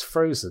everybody is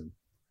frozen.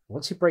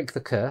 Once you break the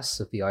curse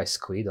of the Ice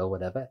Queen or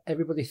whatever,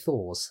 everybody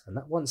thaws, and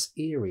that once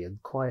eerie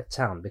and quiet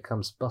town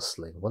becomes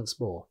bustling once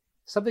more.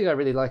 Something I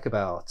really like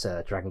about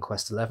Dragon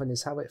Quest XI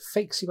is how it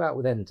fakes you out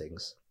with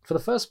endings. For the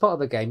first part of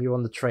the game, you're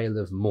on the trail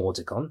of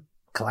Mordegon,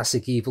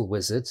 classic evil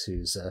wizard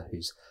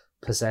who's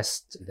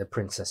possessed the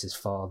princess's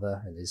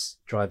father and is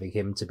driving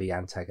him to be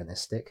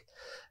antagonistic.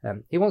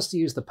 He wants to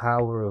use the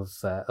power of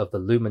the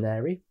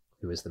Luminary,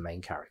 who is the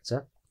main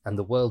character, and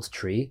the world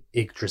tree,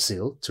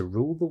 Yggdrasil, to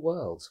rule the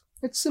world.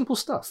 It's simple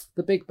stuff.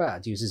 The big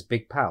bad uses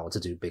big power to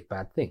do big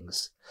bad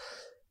things.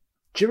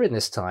 During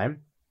this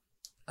time,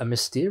 a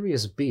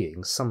mysterious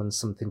being summons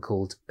something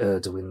called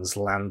Erdwin's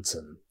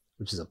Lantern,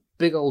 which is a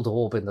big old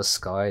orb in the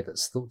sky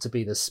that's thought to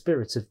be the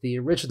spirit of the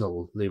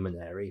original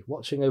luminary,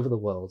 watching over the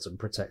world and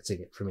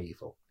protecting it from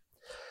evil.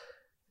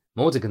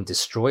 Mordegon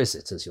destroys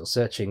it as you're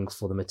searching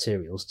for the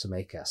materials to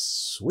make a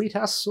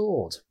sweet-ass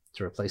sword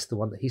to replace the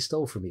one that he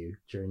stole from you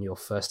during your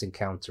first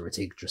encounter at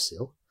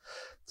Yggdrasil.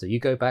 So you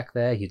go back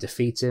there, you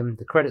defeat him,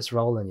 the credits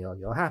roll, and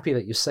you're happy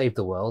that you saved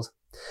the world,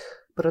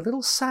 but a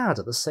little sad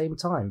at the same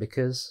time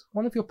because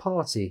one of your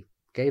party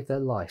gave their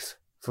life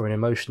for an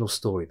emotional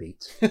story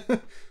beat.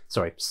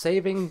 Sorry,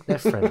 saving their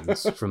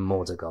friends from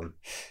Mordegon.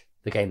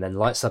 The game then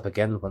lights up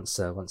again once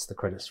the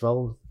credits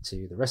roll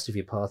to the rest of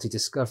your party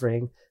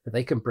discovering that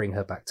they can bring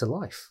her back to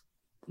life.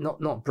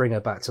 Not bring her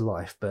back to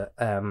life, but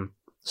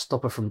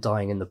stop her from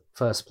dying in the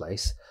first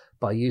place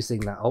by using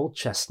that old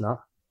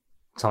chestnut,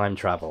 time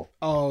travel.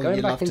 Oh, going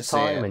you back love in to see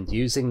time it. and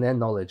using their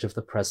knowledge of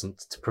the present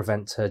to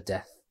prevent her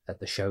death at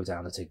the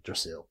showdown at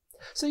Yggdrasil.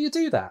 So you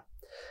do that.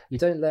 You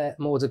don't let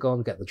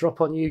Mordegon get the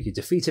drop on you, you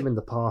defeat him in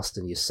the past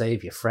and you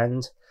save your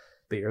friend.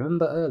 But you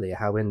remember earlier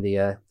how in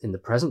the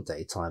present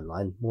day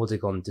timeline,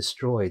 Mordegon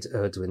destroyed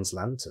Erdwin's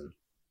Lantern.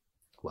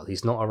 Well,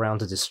 he's not around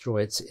to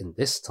destroy it in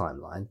this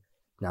timeline,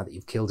 now that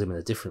you've killed him in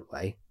a different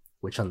way,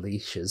 which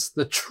unleashes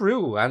the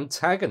true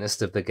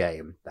antagonist of the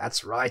game.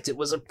 That's right, it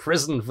was a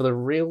prison for the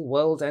real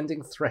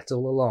world-ending threat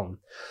all along.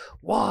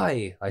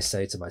 Why, I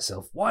say to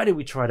myself, why do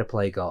we try to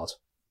play God?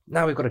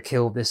 Now we've got to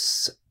kill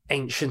this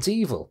ancient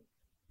evil.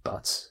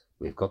 But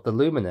we've got the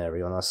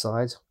Luminary on our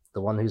side,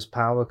 the one whose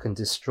power can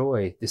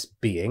destroy this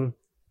being,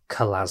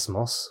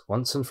 Kalasmos,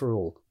 once and for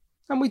all.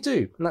 And we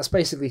do, and that's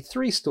basically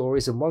 3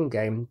 stories in one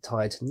game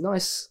tied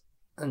nice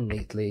and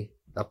neatly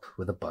up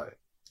with a bow.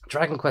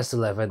 Dragon Quest XI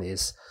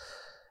is...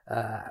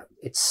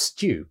 it's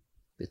stew.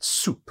 It's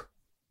soup.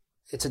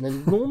 It's an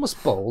enormous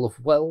bowl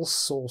of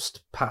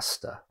well-sauced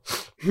pasta.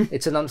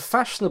 It's an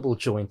unfashionable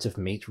joint of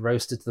meat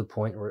roasted to the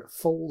point where it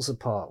falls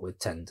apart with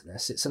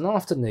tenderness. It's an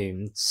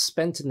afternoon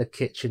spent in the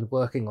kitchen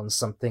working on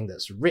something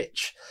that's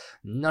rich,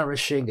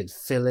 nourishing and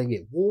filling.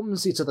 It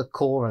warms you to the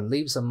core and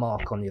leaves a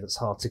mark on you that's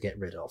hard to get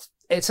rid of.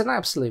 It's an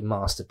absolute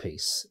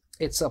masterpiece.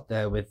 It's up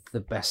there with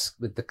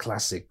the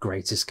classic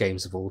greatest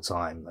games of all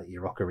time, like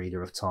your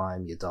Ocarina of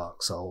Time, your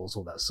Dark Souls,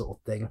 all that sort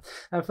of thing.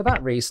 And for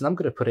that reason, I'm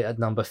going to put it at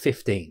number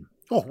 15.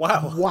 Oh,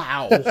 wow.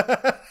 Wow.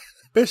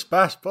 Bish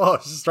bash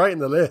bosh, straight in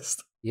the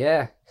list.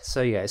 Yeah,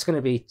 so yeah, it's going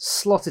to be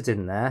slotted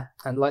in there,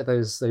 and like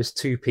those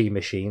 2p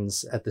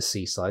machines at the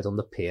seaside on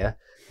the pier,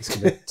 it's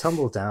going to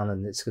tumble down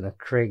and it's going to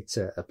create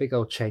a big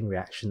old chain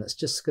reaction that's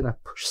just going to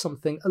push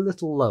something a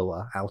little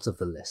lower out of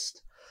the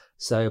list.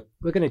 So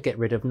we're going to get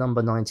rid of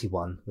number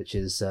 91, which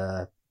is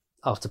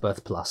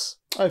Afterbirth Plus.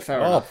 Oh,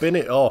 fair Oh, enough. bin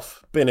it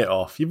off. Bin it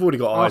off. You've already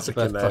got Isaac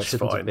in Afterbirth there. Plus It's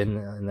shouldn't have fine. been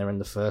in there in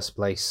the first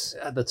place.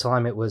 At the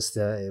time, it was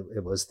the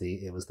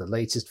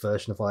latest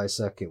version of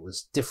Isaac. It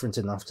was different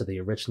enough to the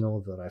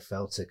original that I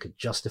felt it could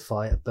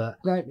justify it. But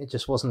no, it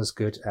just wasn't as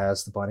good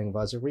as The Binding of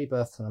Isaac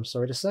Rebirth, and I'm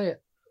sorry to say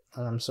it.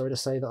 And I'm sorry to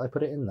say that I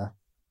put it in there.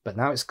 But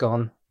now it's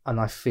gone, and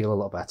I feel a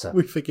lot better.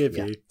 We forgive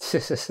you.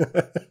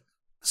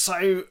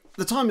 So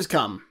the time has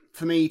come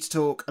for me to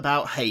talk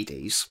about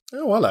Hades.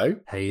 Oh, hello.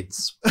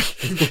 Hades.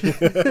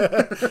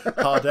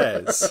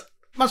 Hades.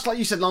 Much like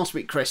you said last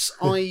week, Chris,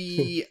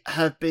 I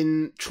have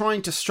been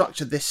trying to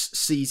structure this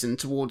season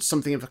towards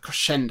something of a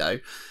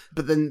crescendo,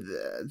 but then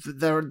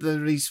there are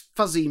these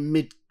fuzzy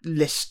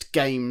mid-list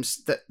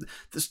games that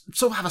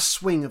sort of have a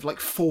swing of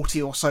like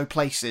 40 or so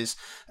places,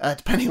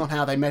 depending on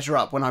how they measure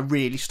up when I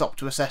really stop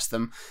to assess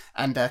them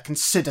and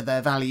consider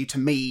their value to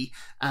me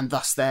and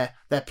thus their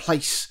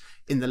place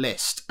in the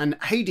list. And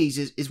Hades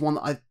is one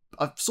that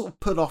I've sort of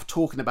put off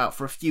talking about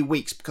for a few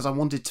weeks because I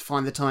wanted to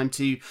find the time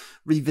to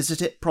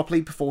revisit it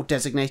properly before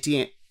designating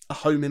it a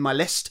home in my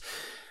list.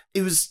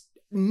 It was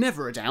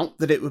never a doubt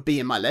that it would be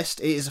in my list.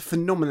 It is a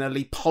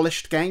phenomenally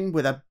polished game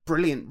with a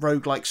brilliant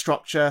roguelike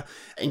structure,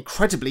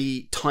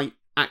 incredibly tight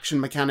action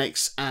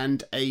mechanics,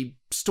 and a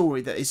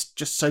story that is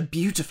just so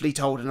beautifully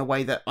told in a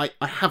way that I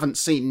haven't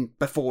seen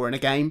before in a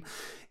game.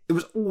 It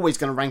was always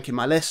going to rank in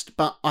my list,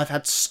 but I've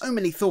had so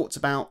many thoughts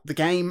about the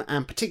game,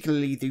 and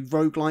particularly the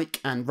roguelike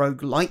and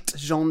roguelite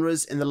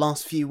genres in the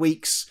last few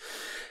weeks.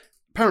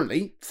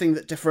 Apparently, the thing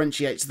that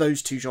differentiates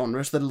those two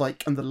genres, the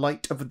like and the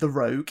light of the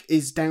rogue,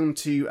 is down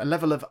to a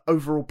level of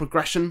overall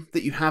progression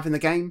that you have in the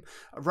game.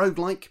 A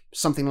roguelike,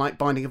 something like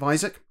Binding of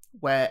Isaac,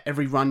 where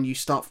every run you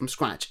start from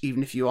scratch,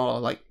 even if you are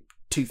like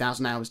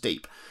 2,000 hours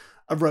deep.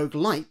 A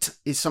roguelite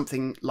is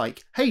something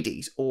like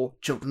Hades, or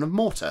Children of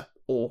Morta,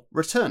 or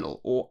Returnal,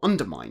 or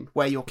Undermine,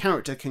 where your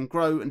character can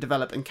grow and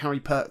develop and carry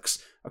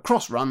perks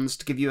across runs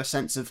to give you a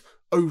sense of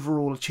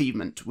overall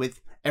achievement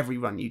with every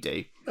run you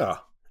do.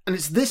 Ah. And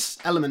it's this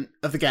element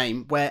of the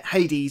game where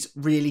Hades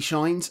really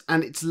shines,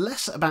 and it's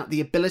less about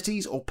the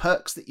abilities or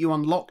perks that you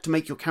unlock to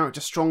make your character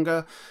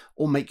stronger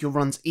or make your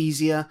runs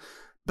easier,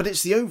 But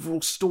it's the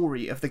overall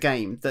story of the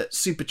game that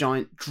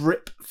Supergiant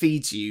drip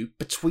feeds you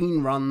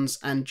between runs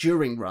and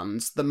during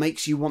runs that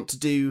makes you want to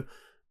do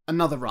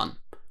another run.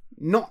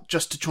 Not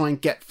just to try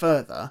and get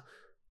further,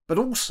 but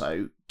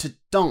also to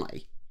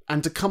die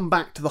and to come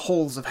back to the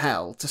halls of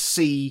hell to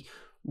see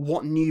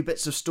what new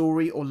bits of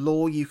story or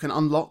lore you can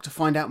unlock to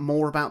find out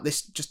more about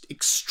this just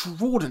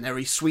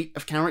extraordinary suite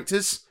of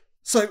characters.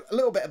 So, a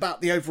little bit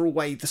about the overall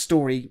way the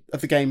story of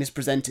the game is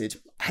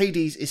presented.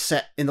 Hades is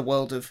set in the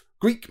world of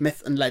Greek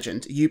myth and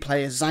legend. You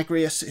play as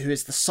Zagreus, who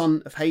is the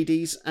son of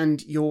Hades,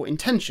 and your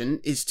intention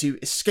is to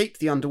escape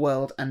the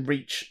underworld and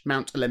reach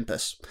Mount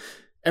Olympus.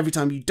 Every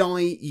time you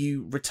die,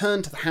 you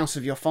return to the house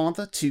of your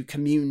father to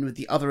commune with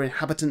the other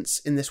inhabitants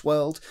in this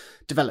world,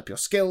 develop your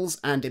skills,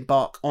 and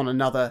embark on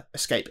another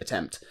escape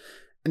attempt.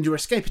 And your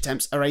escape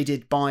attempts are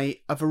aided by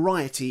a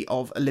variety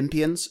of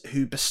Olympians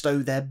who bestow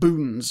their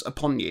boons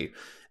upon you.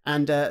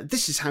 And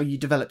this is how you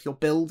develop your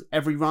build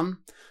every run.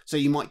 So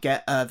you might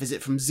get a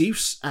visit from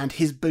Zeus, and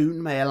his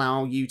boon may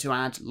allow you to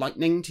add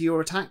lightning to your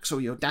attacks or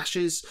your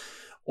dashes.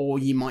 Or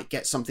you might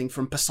get something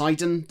from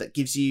Poseidon that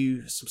gives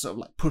you some sort of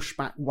like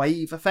pushback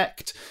wave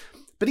effect.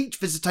 But each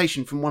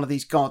visitation from one of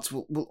these gods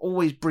will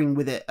always bring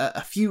with it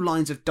a few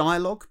lines of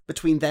dialogue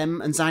between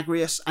them and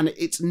Zagreus, and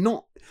it's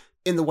not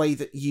in the way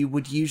that you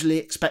would usually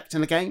expect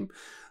in a game,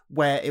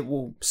 where it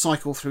will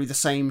cycle through the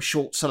same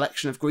short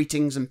selection of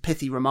greetings and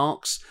pithy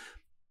remarks.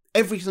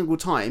 Every single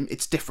time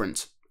it's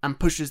different and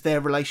pushes their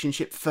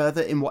relationship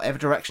further in whatever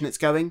direction it's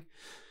going.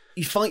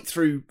 You fight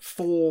through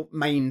 4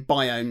 main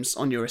biomes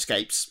on your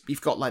escapes.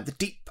 You've got like the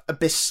deep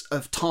abyss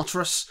of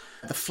Tartarus,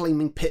 the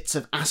flaming pits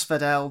of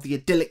Asphodel, the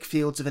idyllic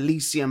fields of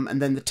Elysium,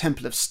 and then the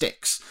Temple of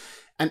Styx.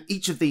 And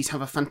each of these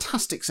have a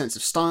fantastic sense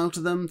of style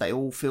to them. They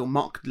all feel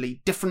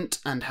markedly different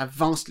and have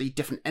vastly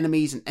different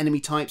enemies and enemy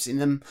types in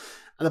them.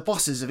 And the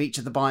bosses of each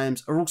of the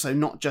biomes are also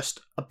not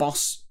just a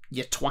boss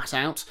you twat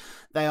out.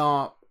 They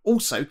are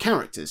also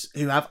characters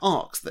who have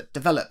arcs that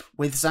develop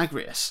with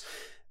Zagreus.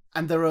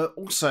 And there are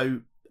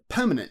also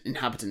permanent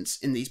inhabitants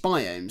in these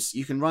biomes.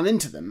 You can run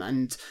into them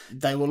and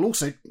they will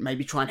also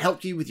maybe try and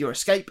help you with your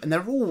escape, and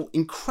they're all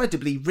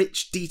incredibly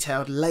rich,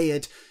 detailed,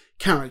 layered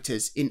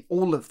characters in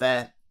all of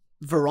their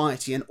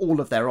variety and all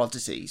of their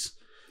oddities.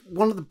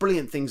 One of the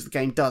brilliant things the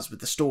game does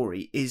with the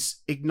story is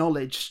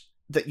acknowledge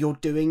that you're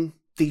doing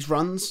these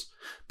runs.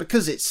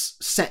 Because it's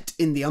set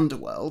in the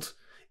underworld,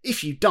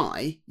 if you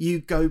die, you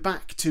go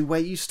back to where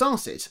you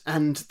started,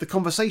 and the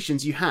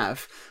conversations you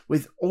have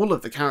with all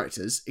of the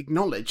characters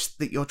acknowledge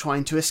that you're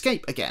trying to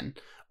escape again,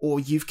 or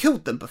you've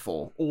killed them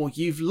before, or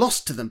you've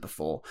lost to them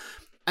before.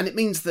 And it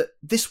means that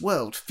this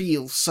world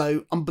feels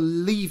so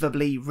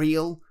unbelievably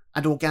real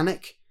and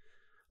organic.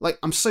 Like,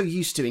 I'm so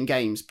used to in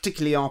games,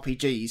 particularly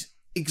RPGs,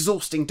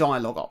 exhausting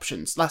dialogue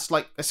options. That's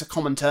a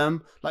common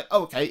term. Like,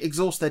 oh, okay,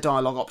 exhaust their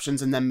dialogue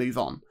options and then move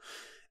on.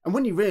 And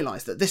when you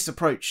realise that this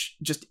approach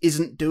just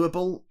isn't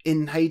doable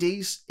in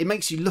Hades, it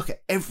makes you look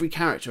at every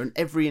character and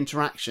every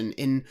interaction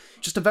in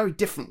just a very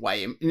different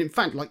way. And in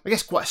fact, I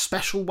guess quite a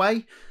special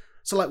way.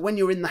 So when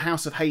you're in the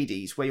House of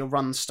Hades, where your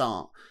runs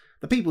start,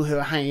 the people who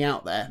are hanging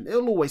out there,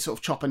 it'll always sort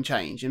of chop and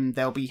change, and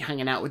they'll be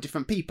hanging out with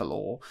different people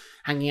or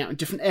hanging out in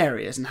different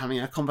areas and having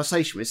a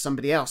conversation with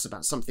somebody else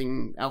about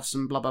something else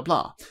and blah, blah,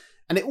 blah.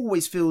 And it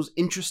always feels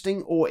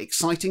interesting or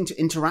exciting to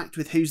interact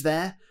with who's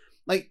there.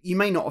 Like, you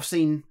may not have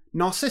seen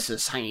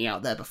Narcissus hanging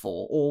out there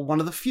before, or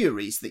one of the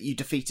Furies that you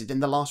defeated in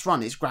the last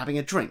run is grabbing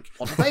a drink.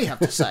 What do they have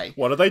to say?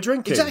 What are they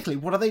drinking? Exactly,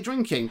 what are they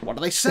drinking? What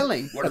are they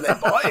selling? What are they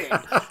buying?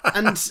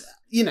 And,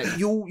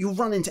 you'll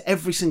run into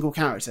every single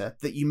character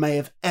that you may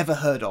have ever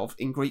heard of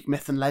in Greek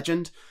myth and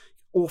legend.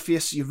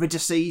 Orpheus,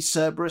 Eurydice,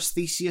 Cerberus,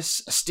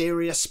 Theseus,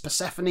 Asterius,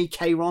 Persephone,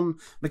 Charon,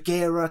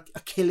 Megaera,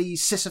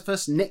 Achilles,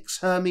 Sisyphus, Nyx,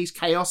 Hermes,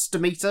 Chaos,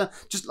 Demeter,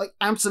 just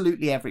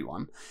absolutely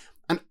everyone.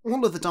 And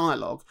all of the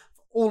dialogue,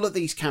 all of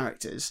these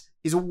characters,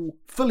 is all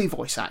fully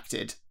voice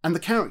acted, and the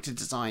character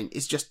design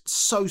is just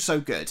so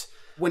good.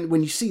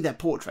 When you see their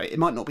portrait, it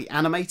might not be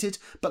animated,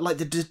 but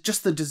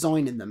just the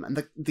design in them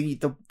and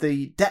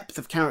the depth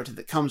of character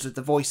that comes with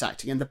the voice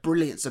acting and the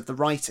brilliance of the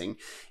writing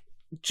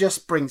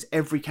just brings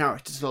every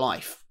character to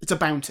life. It's a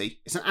bounty.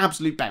 It's an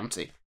absolute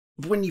bounty.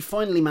 But when you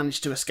finally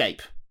manage to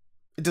escape,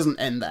 it doesn't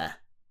end there.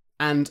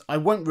 And I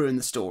won't ruin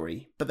the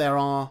story, but there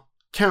are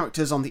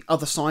characters on the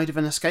other side of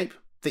an escape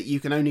that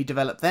you can only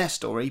develop their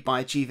story by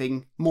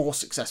achieving more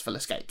successful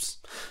escapes.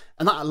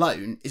 And that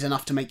alone is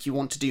enough to make you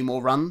want to do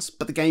more runs,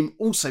 but the game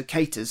also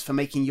caters for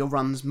making your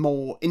runs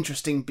more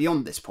interesting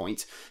beyond this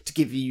point to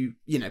give you,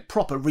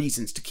 proper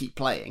reasons to keep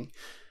playing.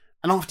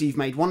 And after you've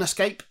made one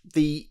escape,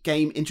 the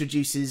game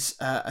introduces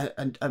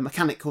a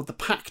mechanic called the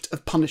Pact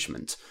of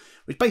Punishment,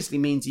 which basically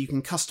means you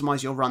can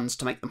customise your runs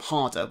to make them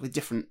harder with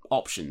different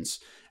options,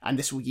 and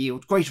this will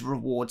yield greater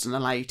rewards and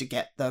allow you to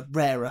get the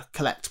rarer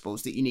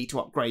collectibles that you need to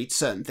upgrade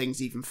certain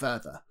things even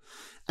further.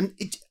 And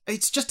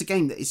it's just a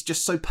game that is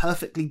just so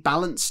perfectly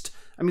balanced.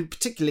 I mean,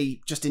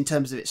 particularly just in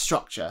terms of its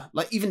structure,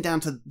 like even down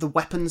to the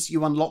weapons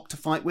you unlock to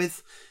fight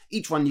with.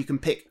 Each one you can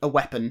pick a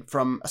weapon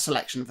from a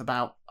selection of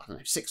about, I don't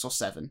know, 6 or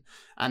 7,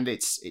 and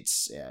it's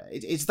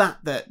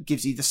that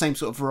gives you the same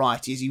sort of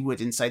variety as you would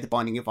in, say, The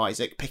Binding of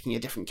Isaac, picking a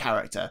different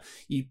character.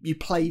 You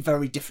play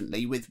very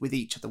differently with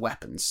each of the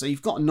weapons, so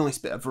you've got a nice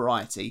bit of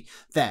variety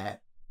there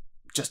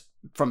just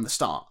from the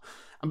start.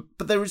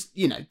 But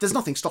there's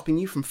nothing stopping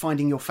you from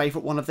finding your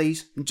favourite one of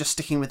these and just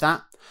sticking with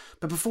that.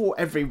 But before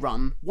every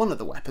run, one of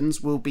the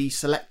weapons will be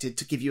selected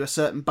to give you a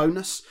certain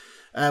bonus,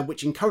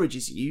 which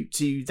encourages you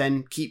to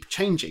then keep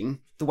changing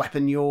the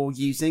weapon you're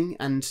using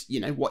and,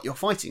 what you're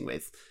fighting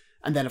with.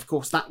 And then, of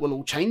course, that will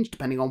all change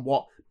depending on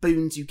what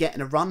boons you get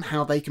in a run,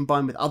 how they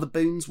combine with other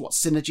boons, what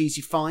synergies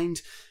you find.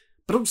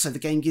 But also the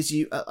game gives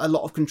you a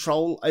lot of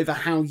control over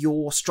how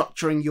you're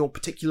structuring your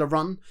particular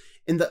run.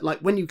 In that, like,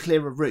 when you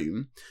clear a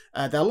room,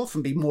 there'll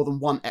often be more than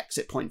one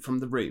exit point from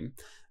the room.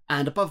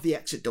 And above the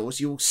exit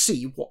doors, you'll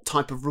see what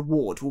type of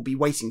reward will be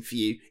waiting for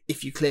you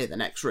if you clear the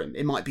next room.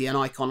 It might be an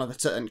icon of a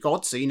certain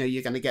god, so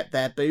you're going to get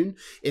their boon.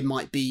 It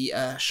might be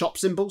a shop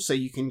symbol, so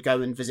you can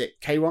go and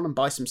visit Cheiron and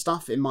buy some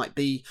stuff. It might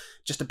be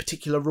just a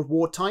particular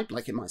reward type,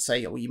 like it might say,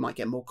 you might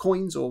get more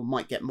coins, or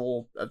might get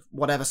more of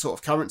whatever sort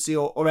of currency,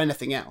 or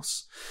anything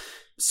else.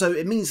 So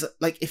it means that,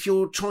 like, if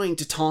you're trying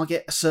to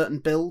target a certain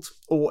build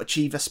or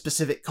achieve a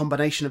specific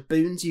combination of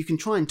boons, you can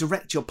try and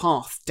direct your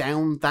path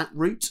down that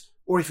route.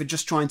 Or if you're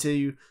just trying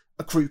to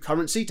accrue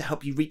currency to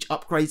help you reach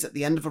upgrades at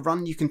the end of a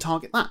run, you can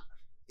target that.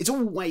 It's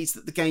all ways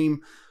that the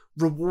game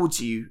rewards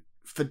you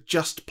for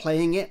just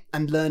playing it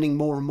and learning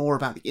more and more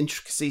about the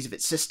intricacies of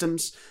its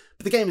systems.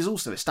 But the game is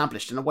also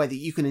established in a way that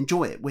you can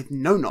enjoy it with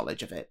no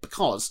knowledge of it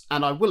because,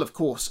 and I will of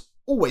course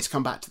always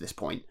come back to this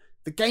point,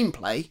 the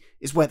gameplay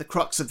is where the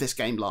crux of this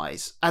game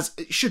lies, as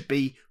it should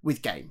be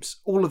with games.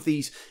 All of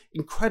these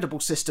incredible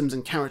systems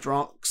and character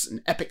arcs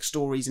and epic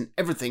stories and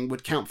everything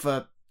would count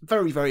for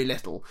very, very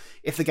little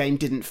if the game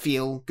didn't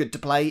feel good to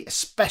play,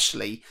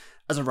 especially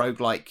as a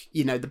roguelike.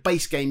 The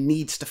base game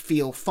needs to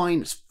feel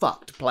fine as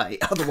fuck to play,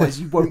 otherwise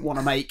you won't want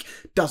to make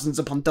dozens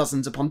upon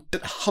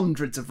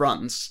hundreds of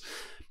runs.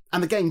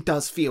 And the game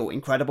does feel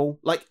incredible.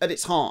 Like, at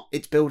its heart,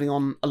 it's building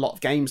on a lot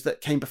of games that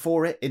came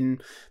before it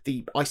in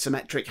the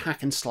isometric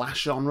hack and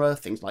slash genre,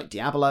 things like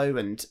Diablo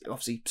and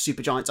obviously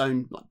Supergiant's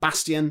own like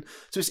Bastion.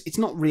 So it's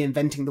not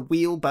reinventing the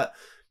wheel, but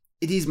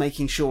it is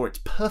making sure it's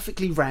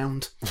perfectly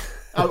round.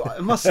 I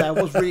must say, I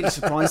was really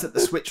surprised that the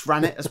Switch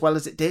ran it as well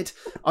as it did.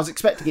 I was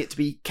expecting it to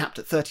be capped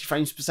at 30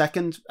 frames per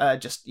second,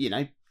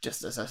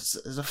 just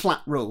as a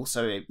flat rule.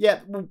 So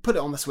yeah, we'll put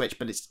it on the Switch,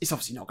 but it's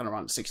obviously not going to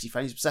run at 60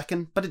 frames per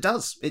second, but it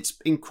does. It's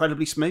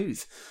incredibly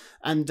smooth.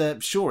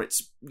 And sure,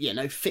 it's,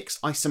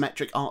 fixed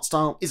isometric art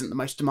style isn't the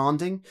most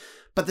demanding,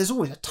 but there's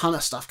always a ton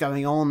of stuff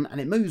going on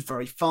and it moves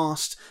very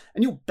fast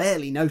and you'll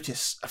barely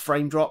notice a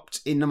frame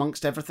dropped in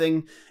amongst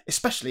everything,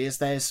 especially as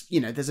there's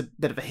a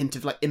bit of a hint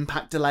of like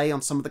impact delay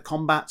on some of the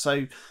combat.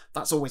 So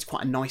that's always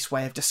quite a nice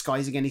way of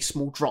disguising any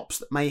small drops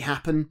that may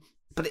happen.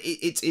 But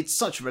it's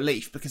such a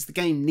relief because the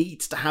game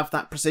needs to have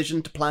that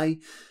precision to play,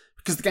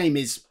 because the game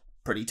is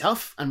pretty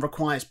tough and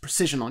requires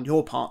precision on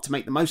your part to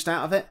make the most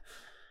out of it.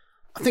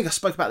 I think I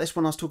spoke about this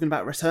when I was talking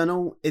about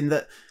Returnal, in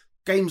that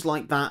games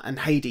like that and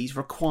Hades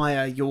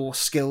require your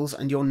skills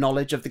and your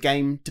knowledge of the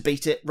game to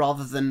beat it,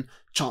 rather than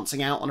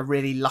chancing out on a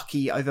really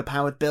lucky,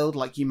 overpowered build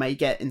like you may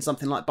get in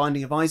something like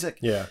Binding of Isaac.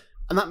 Yeah.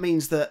 And that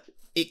means that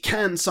it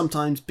can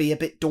sometimes be a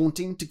bit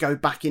daunting to go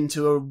back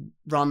into a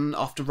run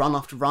after run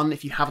after run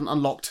if you haven't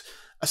unlocked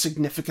a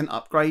significant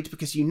upgrade,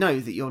 because you know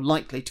that you're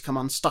likely to come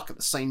unstuck at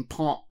the same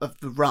part of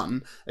the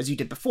run as you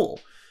did before.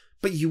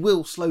 But you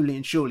will slowly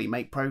and surely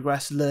make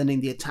progress, learning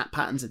the attack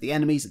patterns of the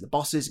enemies and the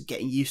bosses, and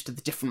getting used to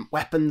the different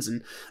weapons,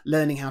 and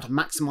learning how to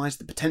maximise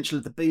the potential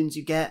of the boons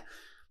you get.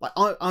 Like,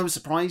 I was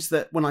surprised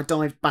that when I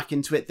dived back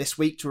into it this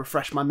week to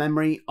refresh my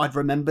memory, I'd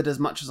remembered as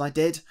much as I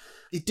did.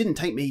 It didn't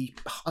take me,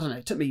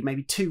 it took me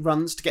maybe 2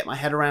 runs to get my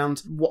head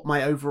around what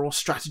my overall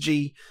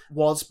strategy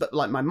was, but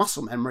like my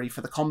muscle memory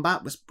for the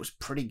combat was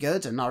pretty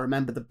good, and I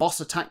remember the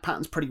boss attack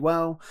patterns pretty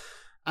well.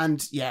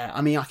 And yeah,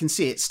 I mean, I can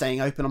see it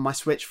staying open on my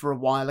Switch for a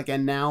while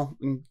again now,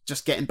 and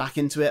just getting back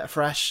into it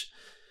afresh,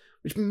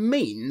 which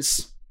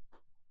means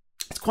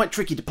it's quite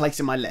tricky to place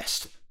in my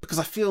list, because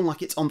I feel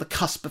like it's on the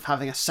cusp of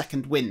having a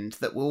second wind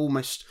that will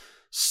almost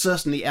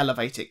certainly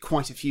elevate it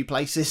quite a few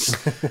places.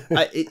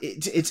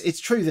 It's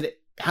true that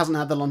it hasn't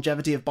had the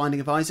longevity of Binding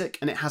of Isaac,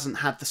 and it hasn't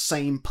had the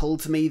same pull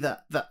to me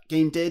that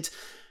game did,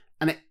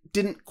 and it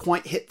didn't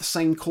quite hit the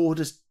same chord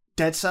as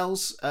Dead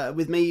Cells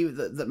with me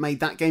that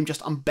made that game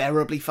just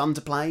unbearably fun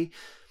to play.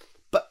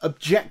 But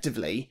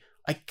objectively,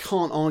 I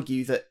can't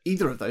argue that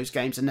either of those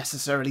games are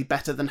necessarily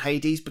better than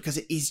Hades, because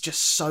it is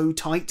just so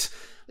tight.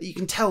 You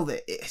can tell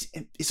that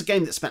it's a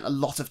game that spent a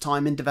lot of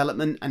time in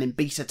development and in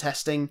beta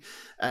testing,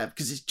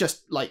 because it's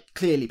just like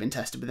clearly been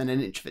tested within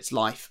an inch of its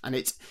life, and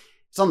it's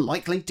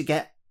unlikely to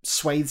get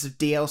swathes of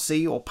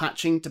DLC or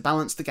patching to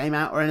balance the game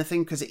out or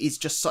anything, because it is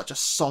just such a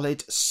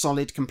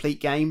solid complete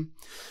game.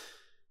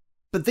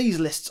 But these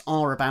lists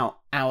are about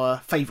our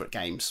favourite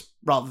games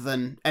rather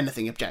than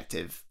anything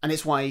objective. And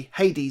it's why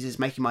Hades is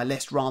making my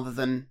list rather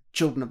than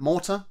Children of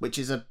Morta, which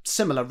is a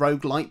similar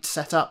roguelite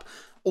setup,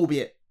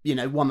 albeit,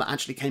 one that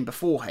actually came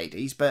before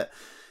Hades.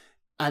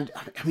 And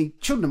I mean,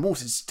 Children of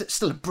Morta is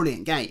still a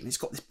brilliant game. It's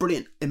got this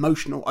brilliant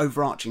emotional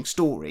overarching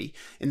story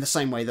in the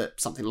same way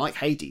that something like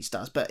Hades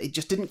does, but it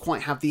just didn't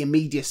quite have the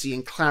immediacy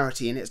and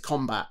clarity in its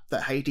combat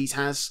that Hades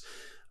has.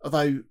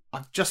 Although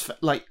I've just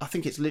I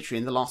think it's literally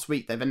in the last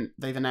week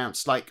they've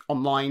announced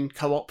online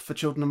co-op for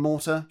Children of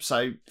Morta.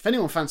 So if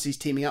anyone fancies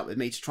teaming up with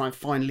me to try and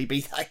finally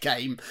beat that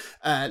game,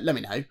 let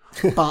me know.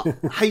 But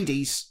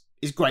Hades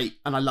is great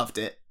and I loved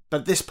it.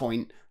 But at this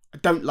point, I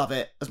don't love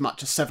it as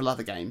much as several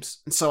other games.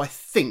 And so I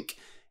think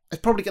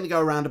it's probably going to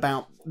go around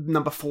about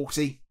number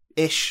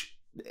 40-ish,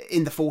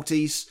 in the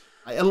 40s,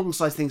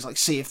 alongside things like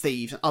Sea of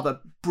Thieves and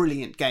other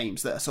brilliant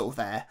games that are sort of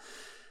there.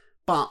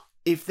 But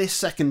if this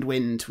second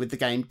wind with the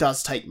game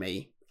does take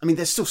me, I mean,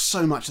 there's still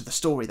so much of the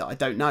story that I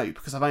don't know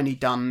because I've only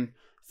done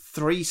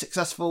 3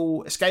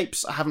 successful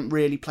escapes. I haven't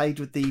really played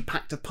with the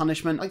Pact of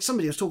Punishment. Like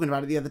somebody was talking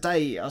about it the other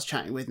day I was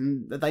chatting with,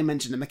 and they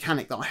mentioned a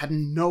mechanic that I had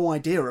no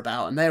idea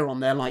about, and they're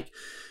on their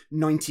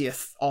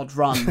 90th odd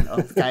run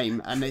of the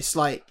game, and it's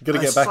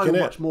there's so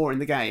much more in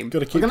the game.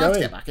 Gotta keep I'm gonna have to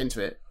going. get back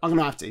into it. I'm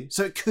gonna have to.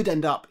 So it could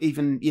end up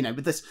even,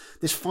 with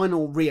this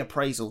final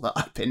reappraisal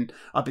that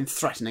I've been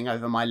threatening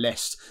over my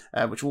list,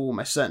 which will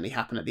almost certainly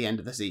happen at the end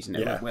of the season.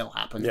 It will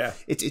happen. Yeah.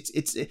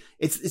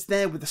 It's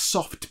there with a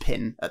soft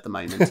pin at the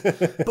moment.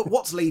 But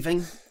what's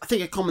leaving? I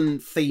think a common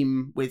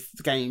theme with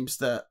the games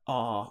that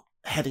are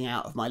heading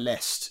out of my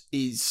list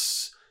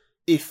is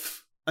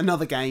if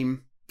another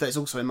game that is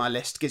also in my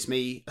list gives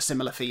me a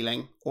similar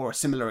feeling or a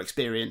similar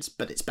experience,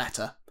 but it's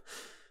better.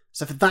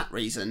 So for that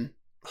reason,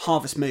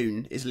 Harvest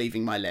Moon is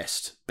leaving my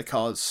list,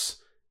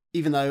 because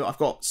even though I've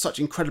got such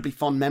incredibly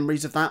fond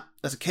memories of that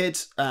as a kid,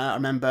 I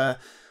remember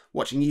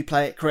watching you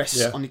play it,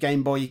 Chris, on your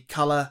Game Boy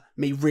Color,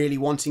 me really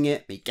wanting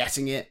it, me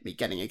getting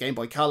a Game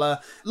Boy Color,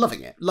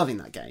 loving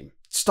that game.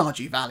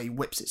 Stardew Valley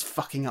whips its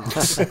fucking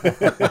ass.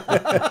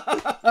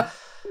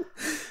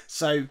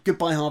 So,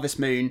 goodbye Harvest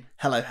Moon,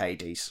 hello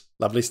Hades.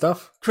 Lovely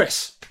stuff.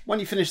 Chris, why don't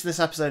you finish this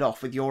episode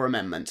off with your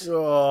amendment?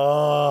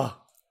 Oh.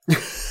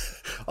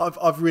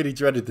 I've really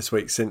dreaded this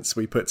week since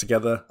we put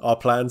together our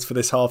plans for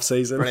this half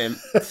season. Brilliant.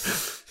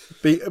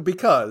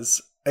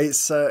 Because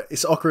it's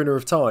Ocarina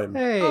of Time.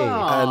 Hey,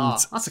 and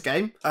that's a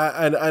game.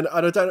 And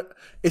I don't.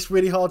 It's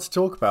really hard to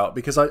talk about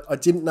because I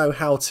didn't know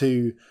how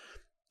to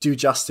do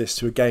justice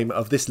to a game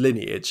of this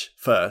lineage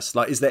first.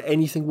 Is there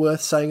anything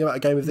worth saying about a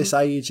game of this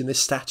age and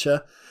this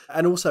stature?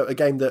 And also a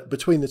game that,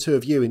 between the two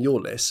of you in your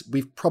list,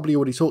 we've probably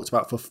already talked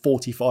about for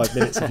 45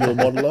 minutes of your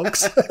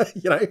monologues.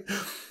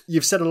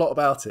 You've said a lot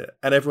about it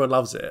and everyone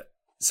loves it.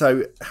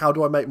 So how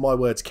do I make my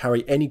words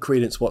carry any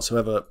credence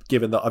whatsoever,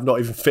 given that I've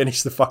not even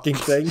finished the fucking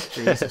thing?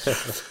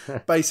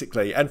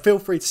 Basically. And feel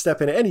free to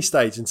step in at any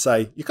stage and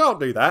say, you can't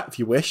do that if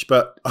you wish,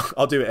 but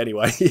I'll do it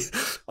anyway.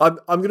 I'm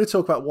going to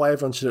talk about why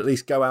everyone should at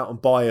least go out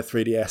and buy a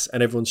 3DS,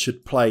 and everyone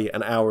should play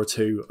an hour or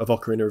two of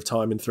Ocarina of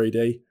Time in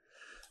 3D.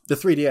 The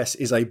 3DS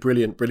is a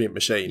brilliant, brilliant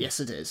machine. Yes,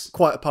 it is.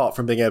 Quite apart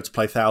from being able to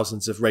play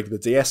thousands of regular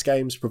DS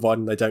games,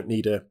 providing they don't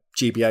need a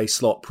GBA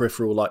slot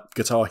peripheral like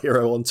Guitar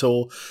Hero on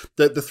tour,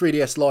 the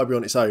 3DS library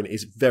on its own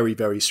is very,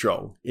 very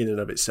strong in and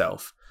of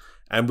itself.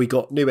 And we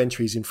got new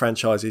entries in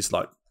franchises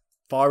like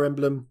Fire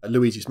Emblem,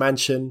 Luigi's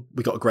Mansion,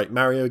 we got a great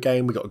Mario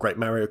game, we got a great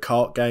Mario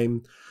Kart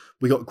game,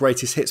 we got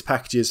greatest hits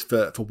packages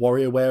for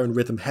WarioWare and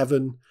Rhythm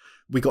Heaven.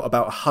 We got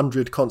about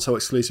 100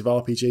 console-exclusive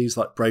RPGs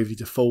like Bravely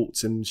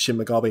Default and Shin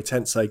Megami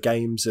Tensei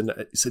games and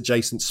its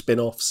adjacent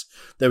spin-offs.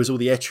 There was all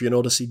the Etrian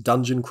Odyssey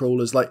dungeon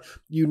crawlers.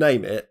 You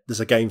name it, there's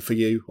a game for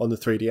you on the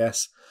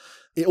 3DS.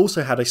 It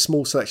also had a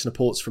small selection of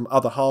ports from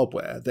other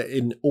hardware that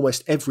in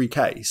almost every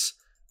case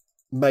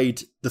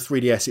made the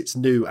 3DS its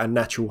new and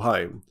natural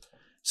home.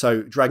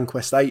 So Dragon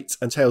Quest VIII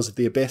and Tales of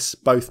the Abyss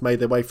both made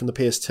their way from the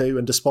PS2,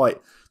 and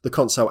despite the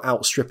console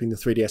outstripping the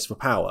 3DS for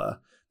power,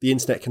 the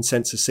internet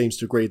consensus seems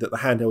to agree that the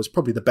handheld is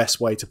probably the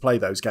best way to play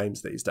those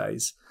games these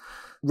days.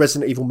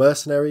 Resident Evil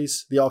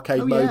Mercenaries, the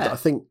arcade mode that I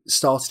think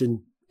started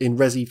in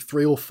Resi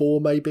 3 or 4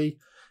 maybe,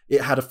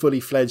 it had a fully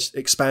fledged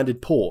expanded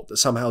port that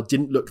somehow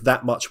didn't look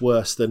that much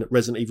worse than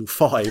Resident Evil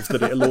 5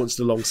 that it launched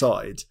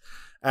alongside.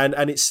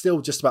 And it's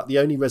still just about the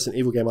only Resident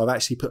Evil game I've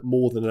actually put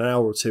more than an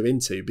hour or two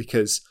into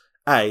because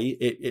A,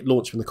 it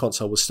launched when the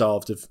console was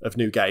starved of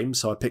new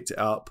games, so I picked it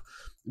up.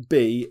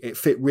 B, it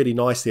fit really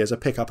nicely as a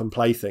pick up and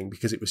play thing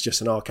because it was just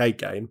an arcade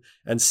game.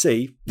 And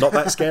C, not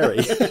that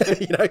scary.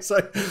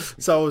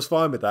 So I was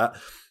fine with that.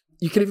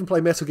 You can even play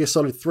Metal Gear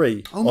Solid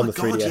 3 on the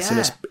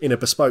 3DS in a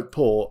bespoke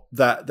port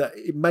that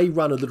it may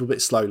run a little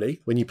bit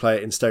slowly when you play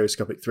it in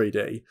stereoscopic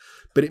 3D,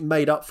 but it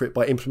made up for it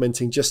by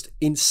implementing just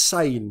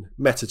insane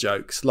meta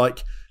jokes,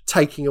 like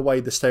taking away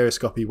the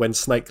stereoscopy when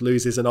Snake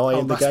loses an eye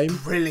in the game.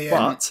 Brilliant.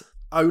 But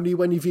only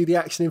when you view the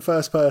action in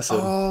first person.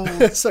 Oh.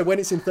 So when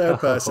it's in third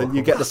person,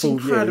 you get the full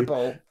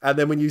incredible. view. And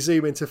then when you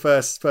zoom into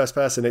first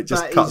person, it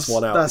just cuts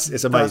one out.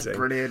 It's amazing. That's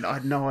brilliant. I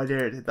had no idea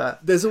it did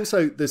that. There's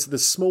also there's a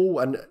small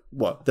and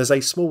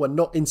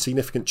not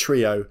insignificant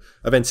trio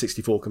of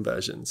N64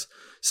 conversions.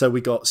 So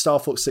we got Star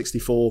Fox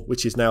 64,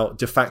 which is now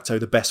de facto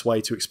the best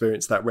way to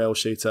experience that rail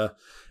shooter,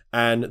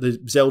 and the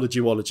Zelda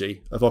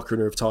duology of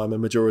Ocarina of Time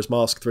and Majora's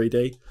Mask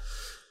 3D.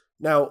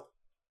 Now,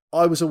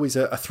 I was always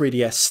a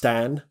 3DS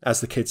stan, as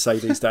the kids say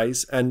these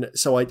days, and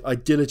so I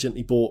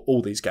diligently bought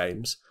all these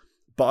games,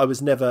 but I was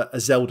never a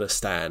Zelda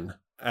stan,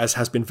 as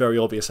has been very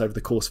obvious over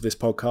the course of this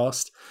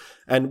podcast.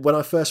 And when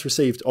I first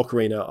received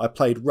Ocarina, I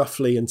played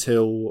roughly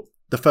until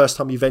the first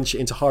time you venture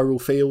into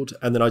Hyrule Field,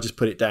 and then I just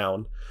put it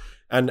down.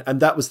 And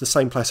that was the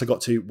same place I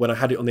got to when I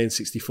had it on the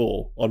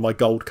N64, on my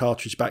gold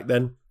cartridge back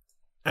then.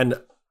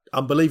 And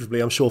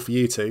unbelievably, I'm sure for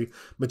you two,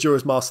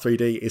 Majora's Mask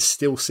 3D is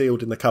still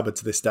sealed in the cupboard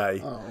to this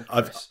day. Oh,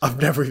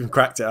 I've never even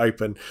cracked it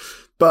open.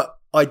 But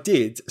I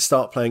did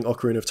start playing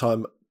Ocarina of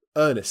Time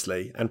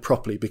earnestly and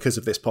properly because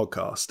of this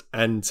podcast.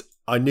 And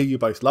I knew you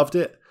both loved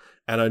it,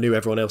 and I knew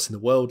everyone else in the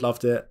world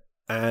loved it.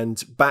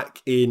 And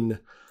back in,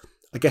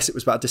 I guess it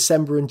was about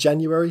December and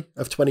January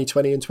of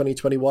 2020 and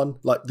 2021,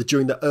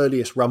 during the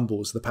earliest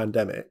rumbles of the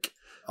pandemic,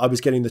 I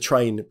was getting the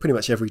train pretty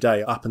much every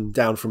day up and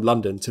down from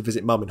London to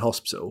visit mum in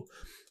hospital.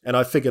 And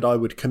I figured I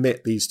would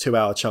commit these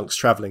 2-hour chunks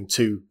travelling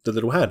to the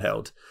little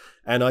handheld.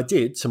 And I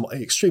did, to my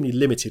extremely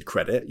limited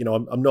credit. You know,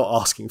 I'm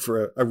not asking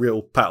for a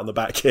real pat on the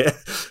back here.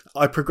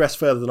 I progressed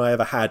further than I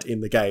ever had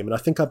in the game. And I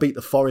think I beat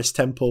the Forest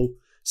Temple.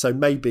 So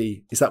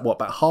maybe, is that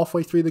about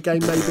halfway through the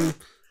game, maybe?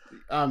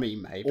 I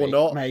mean, maybe. Or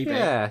not. Maybe.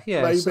 Yeah.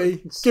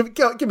 Maybe.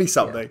 Give me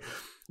something. Yeah.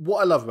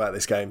 What I love about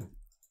this game,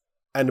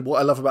 and what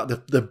I love about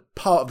the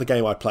part of the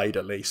game I played,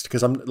 at least,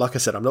 because like I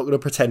said, I'm not going to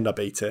pretend I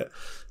beat it.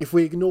 If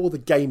we ignore the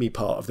gamey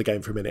part of the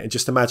game for a minute and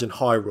just imagine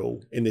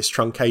Hyrule in this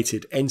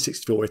truncated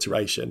N64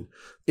 iteration,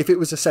 if it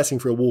was a setting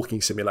for a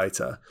walking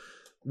simulator,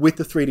 with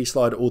the 3D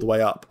slider all the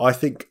way up, I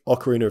think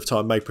Ocarina of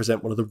Time may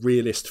present one of the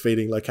realest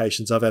feeling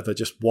locations I've ever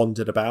just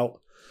wandered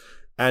about.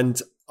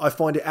 And I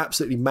find it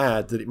absolutely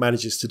mad that it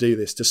manages to do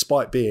this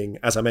despite being,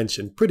 as I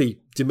mentioned,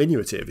 pretty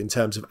diminutive in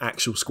terms of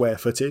actual square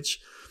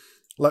footage.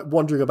 Like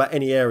wandering about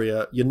any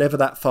area, you're never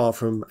that far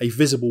from a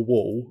visible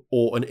wall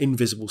or an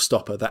invisible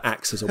stopper that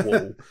acts as a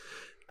wall.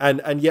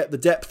 And yet the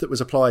depth that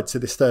was applied to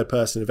this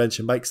third-person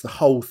adventure makes the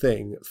whole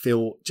thing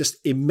feel just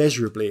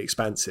immeasurably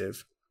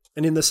expansive.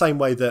 And in the same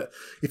way that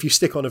if you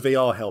stick on a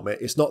VR helmet,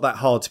 it's not that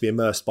hard to be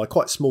immersed by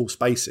quite small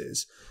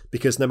spaces,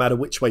 because no matter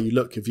which way you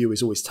look, your view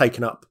is always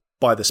taken up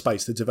by the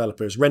space the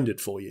developer has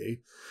rendered for you.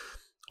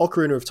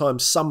 Ocarina of Time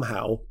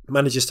somehow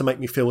manages to make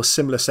me feel a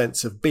similar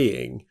sense of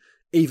being,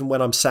 even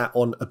when I'm sat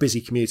on a busy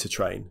commuter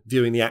train,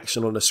 viewing the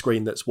action on a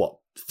screen that's,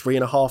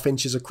 3.5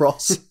 inches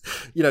across?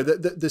 You know,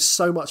 there's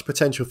so much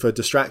potential for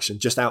distraction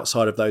just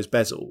outside of those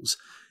bezels.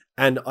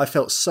 And I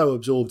felt so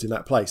absorbed in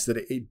that place that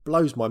it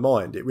blows my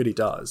mind. It really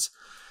does.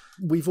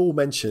 We've all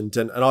mentioned,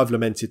 and I've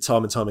lamented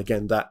time and time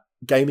again, that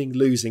gaming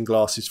losing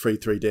glasses-free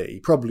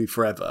 3D, probably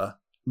forever,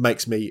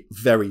 makes me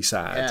very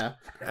sad. Yeah.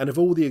 And of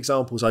all the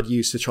examples I'd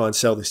use to try and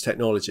sell this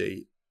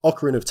technology,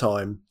 Ocarina of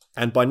Time,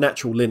 and by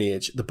natural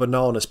lineage, the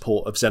bananas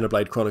port of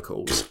Xenoblade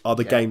Chronicles are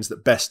the games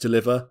that best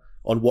deliver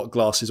on what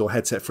glasses or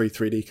headset-free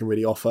 3D can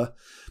really offer,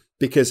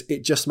 because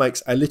it just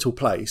makes a little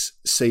place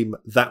seem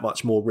that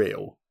much more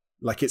real.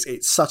 Like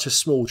it's such a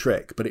small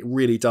trick, but it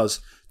really does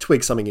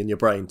twig something in your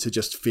brain to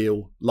just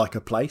feel like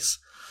a place.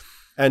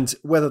 And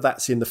whether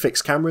that's in the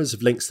fixed cameras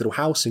of Link's little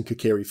house in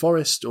Kokiri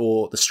Forest,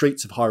 or the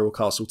streets of Hyrule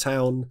Castle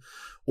Town,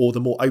 or the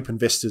more open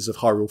vistas of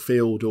Hyrule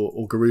Field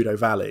or Gerudo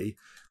Valley,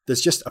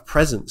 there's just a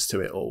presence to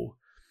it all.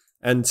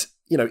 And,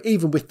 you know,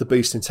 even with the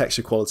boost in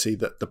texture quality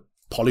that the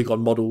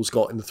polygon models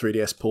got in the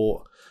 3DS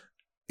port,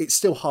 it's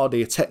still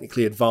hardly a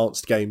technically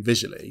advanced game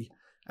visually.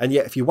 And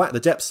yet if you whack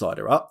the depth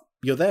slider up,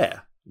 you're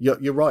there.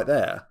 You're right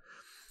there.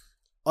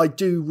 I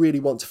do really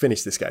want to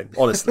finish this game,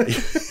 honestly.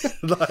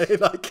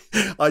 like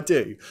I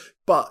do.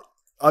 But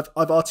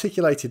I've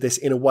articulated this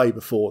in a way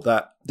before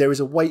that there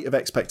is a weight of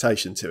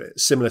expectation to it,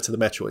 similar to the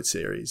Metroid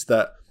series,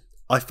 that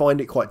I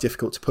find it quite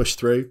difficult to push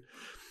through.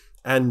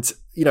 And,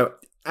 you know,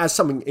 as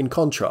something in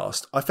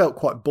contrast, I felt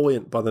quite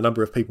buoyant by the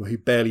number of people who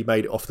barely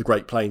made it off the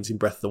Great Plains in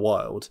Breath of the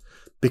Wild,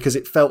 because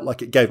it felt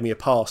like it gave me a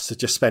pass to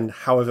just spend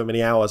however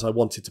many hours I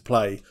wanted to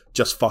play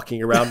just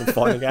fucking around and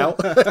finding out,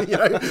 you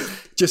know,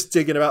 just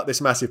digging about this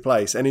massive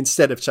place. And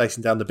instead of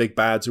chasing down the big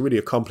bads or really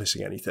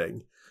accomplishing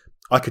anything,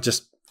 I could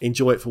just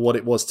enjoy it for what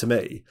it was to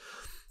me.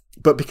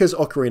 But because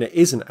Ocarina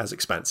isn't as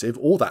expansive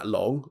or that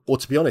long, or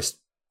to be honest,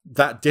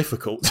 that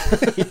difficult,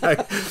 you know,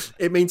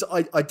 it means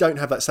I don't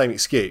have that same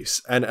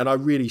excuse, and I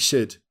really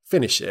should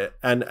finish it.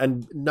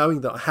 And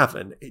knowing that I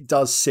haven't, it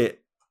does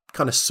sit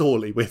kind of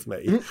sorely with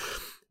me.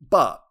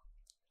 But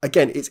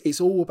again,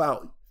 it's all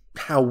about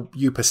how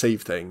you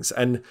perceive things.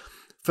 And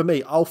for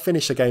me, I'll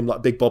finish a game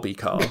like Big Bobby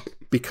Car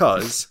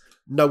because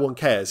no one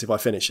cares if I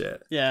finish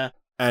it. Yeah.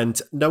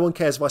 And no one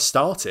cares if I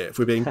start it, if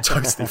we're being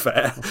totally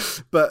fair.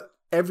 But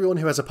everyone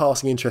who has a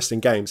passing interest in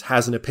games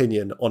has an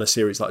opinion on a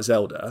series like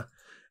Zelda,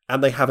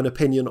 and they have an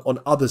opinion on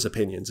others'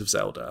 opinions of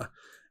Zelda.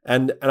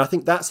 And I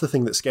think that's the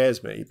thing that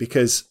scares me,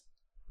 because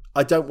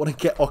I don't want to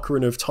get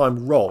Ocarina of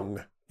Time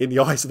wrong in the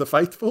eyes of the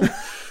faithful.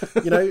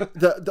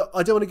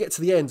 I don't want to get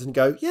to the end and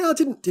go, yeah, I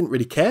didn't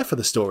really care for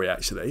the story,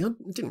 actually. I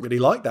didn't really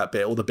like that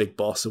bit, or the big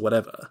boss, or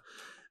whatever.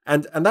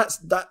 And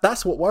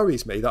that's what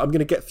worries me, that I'm going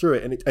to get through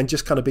it and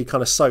just kind of be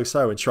kind of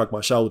so-so and shrug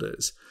my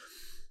shoulders.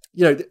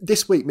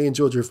 This week, me and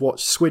Georgia have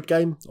watched Squid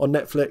Game on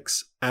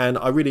Netflix, and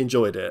I really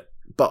enjoyed it.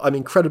 But I'm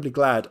incredibly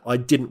glad I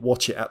didn't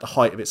watch it at the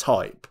height of its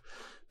hype,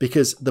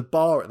 because the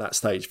bar at that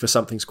stage for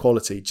something's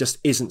quality just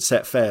isn't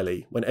set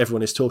fairly when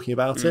everyone is talking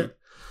about it.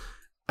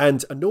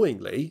 And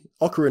annoyingly,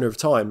 Ocarina of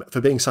Time,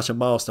 for being such a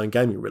milestone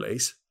gaming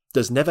release,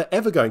 there's never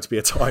ever going to be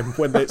a time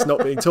when it's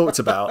not being talked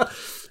about.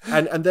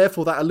 And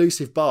therefore that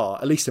elusive bar,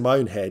 at least in my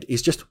own head,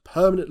 is just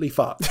permanently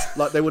fucked.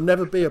 Like, there will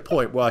never be a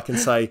point where I can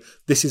say,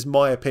 this is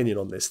my opinion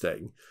on this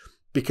thing,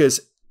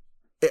 because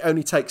it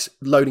only takes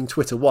loading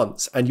Twitter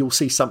once and you'll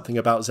see something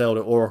about Zelda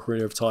or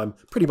Ocarina of Time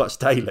pretty much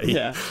daily.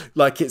 Yeah.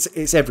 Like,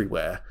 it's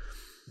everywhere.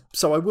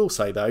 So I will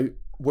say, though,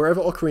 wherever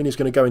Ocarina is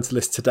going to go into the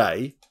list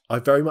today, I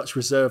very much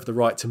reserve the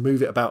right to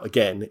move it about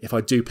again if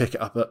I do pick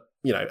it up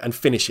and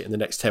finish it in the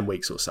next 10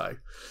 weeks or so.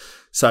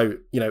 So,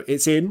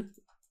 it's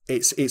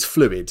it's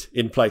fluid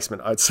in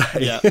placement, I'd say.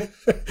 Yeah.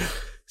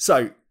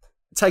 So,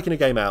 taking a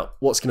game out,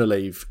 what's going to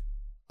leave?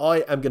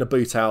 I am going to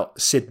boot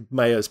out Sid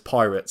Meier's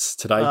Pirates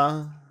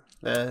today.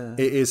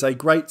 It is a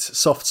great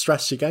soft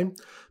strategy game,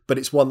 but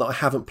it's one that I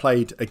haven't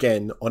played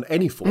again on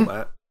any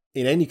format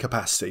in any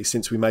capacity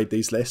since we made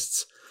these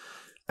lists.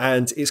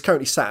 And it's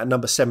currently sat at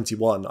number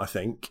 71, I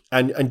think.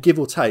 And give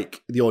or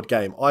take the odd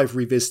game, I've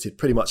revisited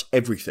pretty much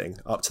everything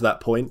up to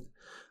that point.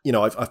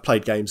 I've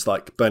played games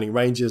like Burning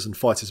Rangers and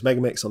Fighters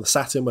Megamix on the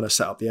Saturn when I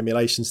set up the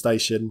emulation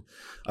station.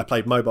 I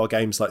played mobile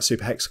games like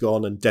Super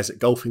Hexagon and Desert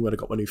Golfing when I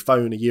got my new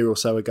phone a year or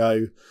so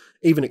ago.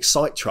 Even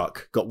Excite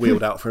Truck got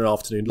wheeled out for an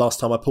afternoon last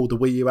time I pulled the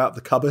Wii U out of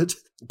the cupboard.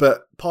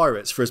 But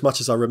Pirates, for as much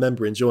as I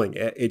remember enjoying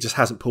it, it just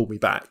hasn't pulled me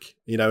back.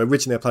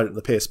 Originally I played it on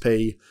the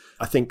PSP.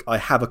 I think I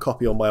have a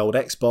copy on my old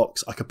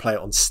Xbox. I could play it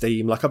on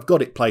Steam. Like, I've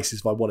got it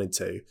places if I wanted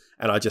to,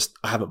 and I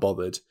haven't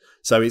bothered.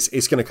 So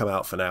it's going to come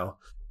out for now.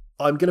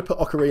 I'm going to put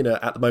Ocarina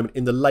at the moment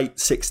in the late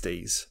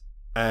 60s,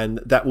 and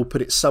that will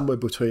put it somewhere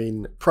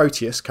between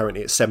Proteus,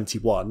 currently at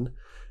 71,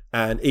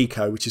 and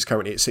Eco, which is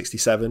currently at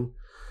 67.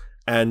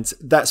 And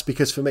that's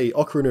because, for me,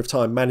 Ocarina of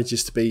Time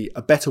manages to be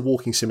a better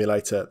walking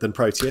simulator than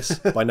Proteus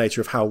by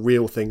nature of how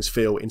real things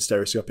feel in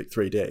stereoscopic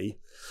 3D.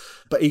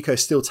 But Eco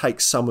still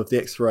takes some of the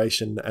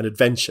exploration and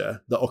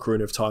adventure that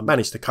Ocarina of Time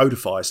managed to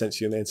codify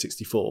essentially in the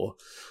N64.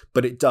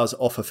 But it does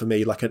offer for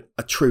me like a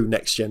true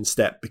next-gen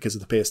step because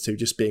of the PS2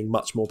 just being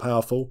much more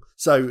powerful.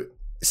 So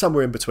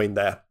somewhere in between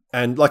there.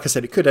 And like I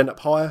said, it could end up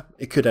higher.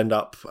 It could end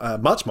up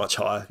much, much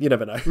higher. You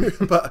never know.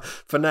 But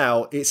for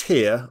now, it's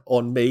here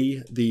on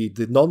me, the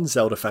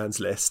non-Zelda fans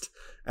list.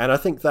 And I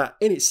think that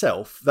in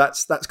itself,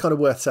 that's kind of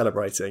worth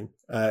celebrating.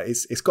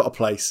 It's got a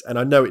place, and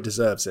I know it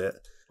deserves it.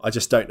 I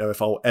just don't know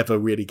if I'll ever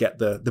really get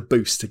the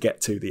boost to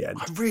get to the end.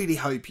 I really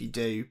hope you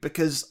do,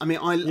 because I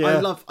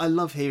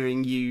love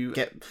hearing you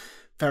get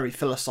very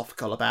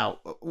philosophical about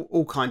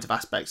all kinds of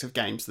aspects of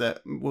games that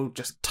will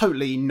just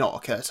totally not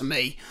occur to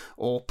me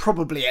or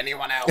probably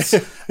anyone else.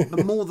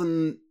 But more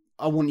than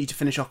I want you to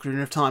finish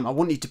Ocarina of Time, I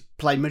want you to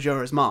play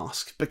Majora's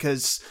Mask,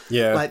 because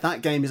that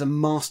game is a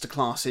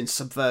masterclass in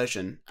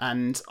subversion,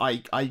 and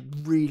I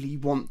really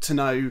want to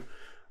know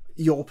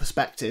your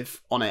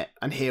perspective on it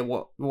and hear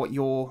what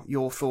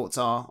your thoughts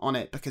are on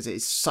it, because it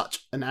is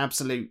such an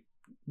absolute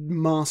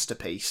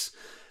masterpiece.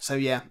 So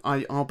yeah,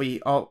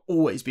 I'll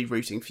always be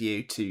rooting for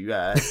you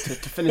to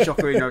finish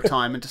Ocarina of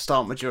Time and to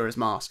start Majora's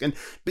Mask.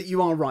 But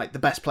you are right, the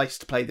best place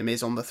to play them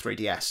is on the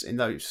 3DS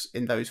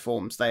in those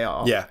forms. They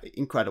are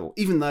incredible.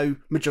 Even though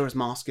Majora's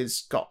Mask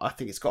it's got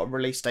a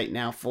release date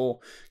now for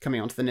coming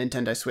onto the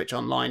Nintendo Switch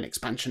Online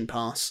expansion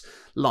pass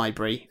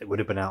library. It would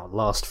have been out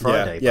last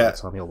Friday by the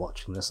time you're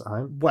watching this at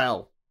home.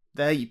 Well,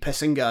 there you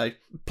piss and go.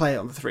 Play it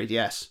on the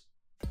 3DS.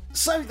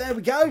 So there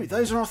we go,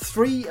 those are our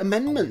 3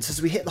 amendments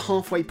as we hit the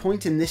halfway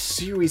point in this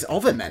series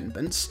of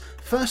amendments.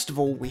 First of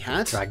all, we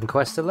had Dragon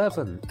Quest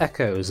XI,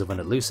 Echoes of an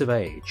Elusive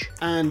Age.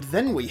 And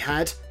then we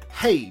had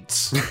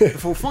Hades,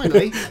 before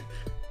finally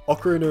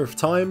Ocarina of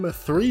Time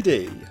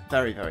 3D.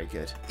 Very, very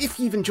good. If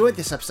you've enjoyed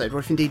this episode, or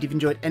if indeed you've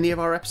enjoyed any of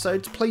our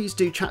episodes, please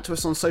do chat to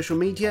us on social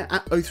media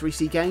at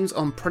O3C Games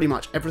on pretty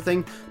much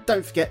everything.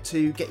 Don't forget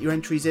to get your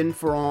entries in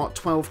for our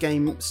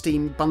 12-game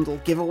Steam bundle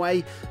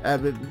giveaway.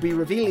 We'll be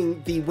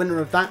revealing the winner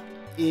of that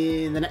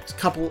in the next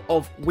couple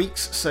of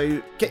weeks,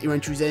 so get your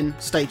entries in,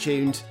 stay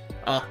tuned,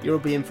 you'll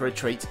be in for a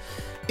treat.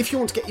 If you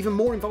want to get even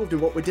more involved in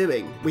what we're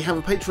doing, we have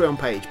a Patreon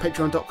page,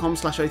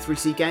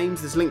 patreon.com/O3CGames.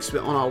 There's links to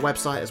it on our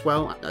website as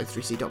well, at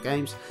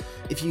o3c.games.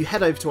 If you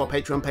head over to our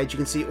Patreon page, you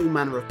can see all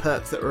manner of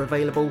perks that are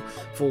available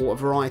for a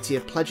variety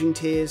of pledging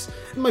tiers.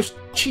 Most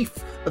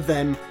chief of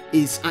them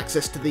is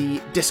access to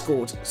the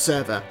Discord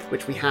server,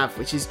 which we have,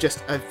 which is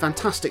just a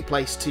fantastic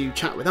place to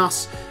chat with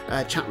us,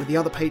 chat with the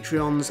other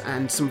Patreons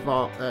and some of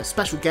our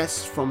special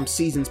guests from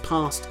seasons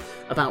past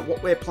about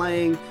what we're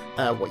playing,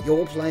 what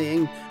you're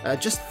playing,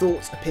 just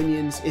thoughts,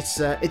 opinions. It's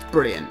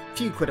brilliant. A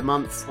few quid a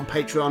month on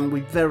Patreon.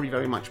 We very,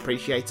 very much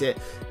appreciate it.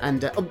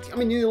 And I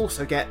mean, you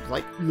also get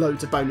like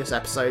loads of bonus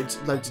episodes,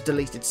 loads of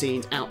deleted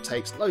scenes,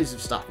 outtakes, loads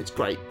of stuff. It's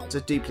great. So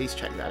do please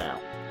check that out.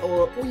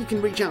 Or you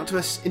can reach out to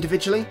us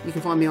individually. You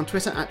can find me on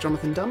Twitter at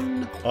Jonathan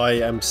Dunn. I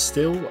am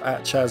still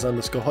at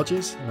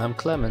Chaz_Hodges. And I'm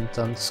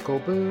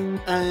Clement_Boo.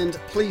 And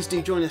please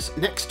do join us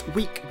next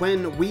week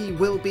when we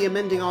will be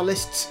amending our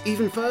lists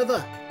even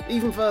further.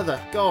 Even further.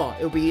 God,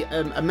 it'll be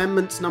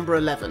amendments number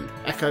 11.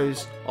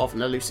 Echoes of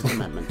an elusive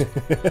amendment.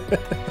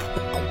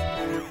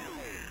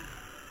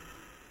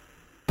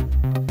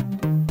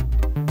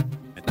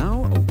 And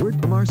now a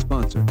word from our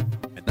sponsor.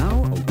 And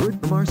now a word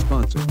from our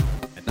sponsor.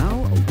 And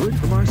now a word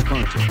from our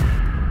sponsor.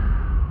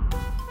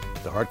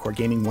 The Hardcore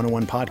Gaming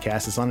 101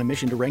 podcast is on a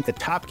mission to rank the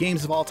top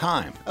games of all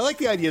time. I like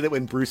the idea that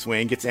when Bruce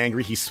Wayne gets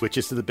angry, he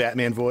switches to the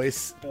Batman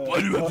voice.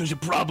 Why do you have such a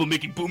problem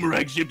making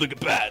Boomerang shaped like a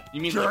bat?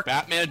 You mean like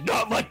Batman?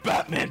 Not like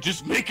Batman,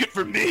 just make it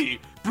for me!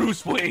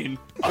 Bruce Wayne,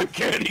 I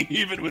can't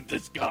even with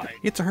this guy.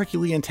 It's a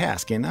Herculean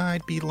task, and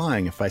I'd be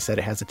lying if I said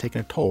it hasn't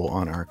taken a toll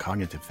on our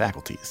cognitive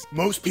faculties.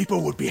 Most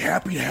people would be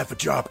happy to have a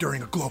job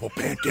during a global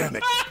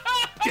pandemic.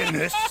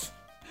 Dennis!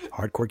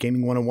 Hardcore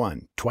Gaming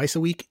 101, twice a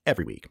week,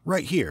 every week,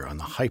 right here on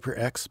the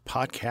HyperX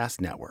Podcast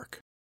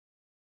Network.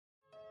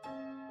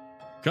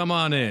 Come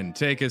on in,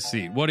 take a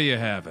seat. What are you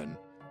having?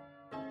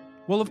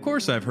 Well, of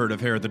course I've heard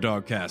of Hair of the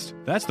Dogcast.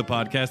 That's the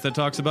podcast that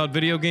talks about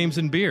video games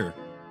and beer.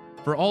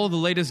 For all of the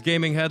latest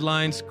gaming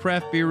headlines,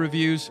 craft beer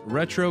reviews,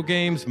 retro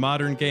games,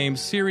 modern games,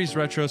 series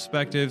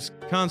retrospectives,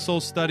 console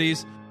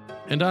studies,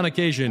 and on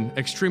occasion,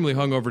 extremely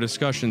hungover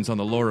discussions on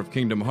the lore of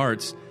Kingdom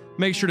Hearts,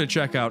 make sure to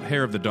check out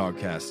Hair of the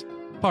Dogcast,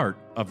 part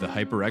of the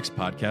HyperX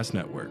Podcast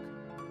Network.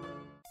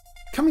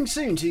 Coming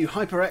soon to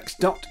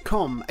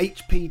HyperX.com,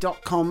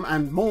 HP.com,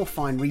 and more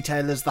fine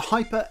retailers, the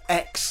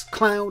HyperX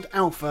Cloud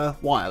Alpha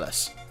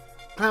Wireless.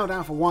 Cloud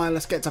Alpha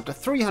Wireless gets up to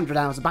 300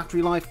 hours of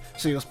battery life,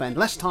 so you'll spend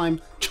less time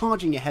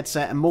charging your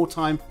headset and more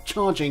time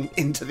charging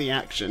into the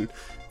action.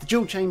 The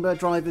dual chamber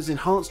drivers,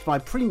 enhanced by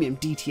premium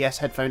DTS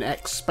Headphone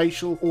X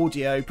spatial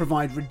audio,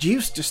 provide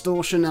reduced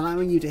distortion,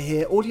 allowing you to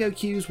hear audio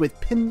cues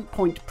with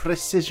pinpoint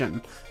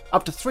precision.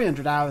 Up to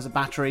 300 hours of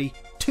battery,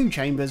 2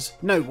 chambers,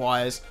 no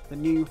wires, the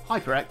new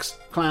HyperX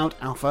Cloud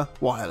Alpha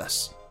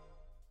Wireless.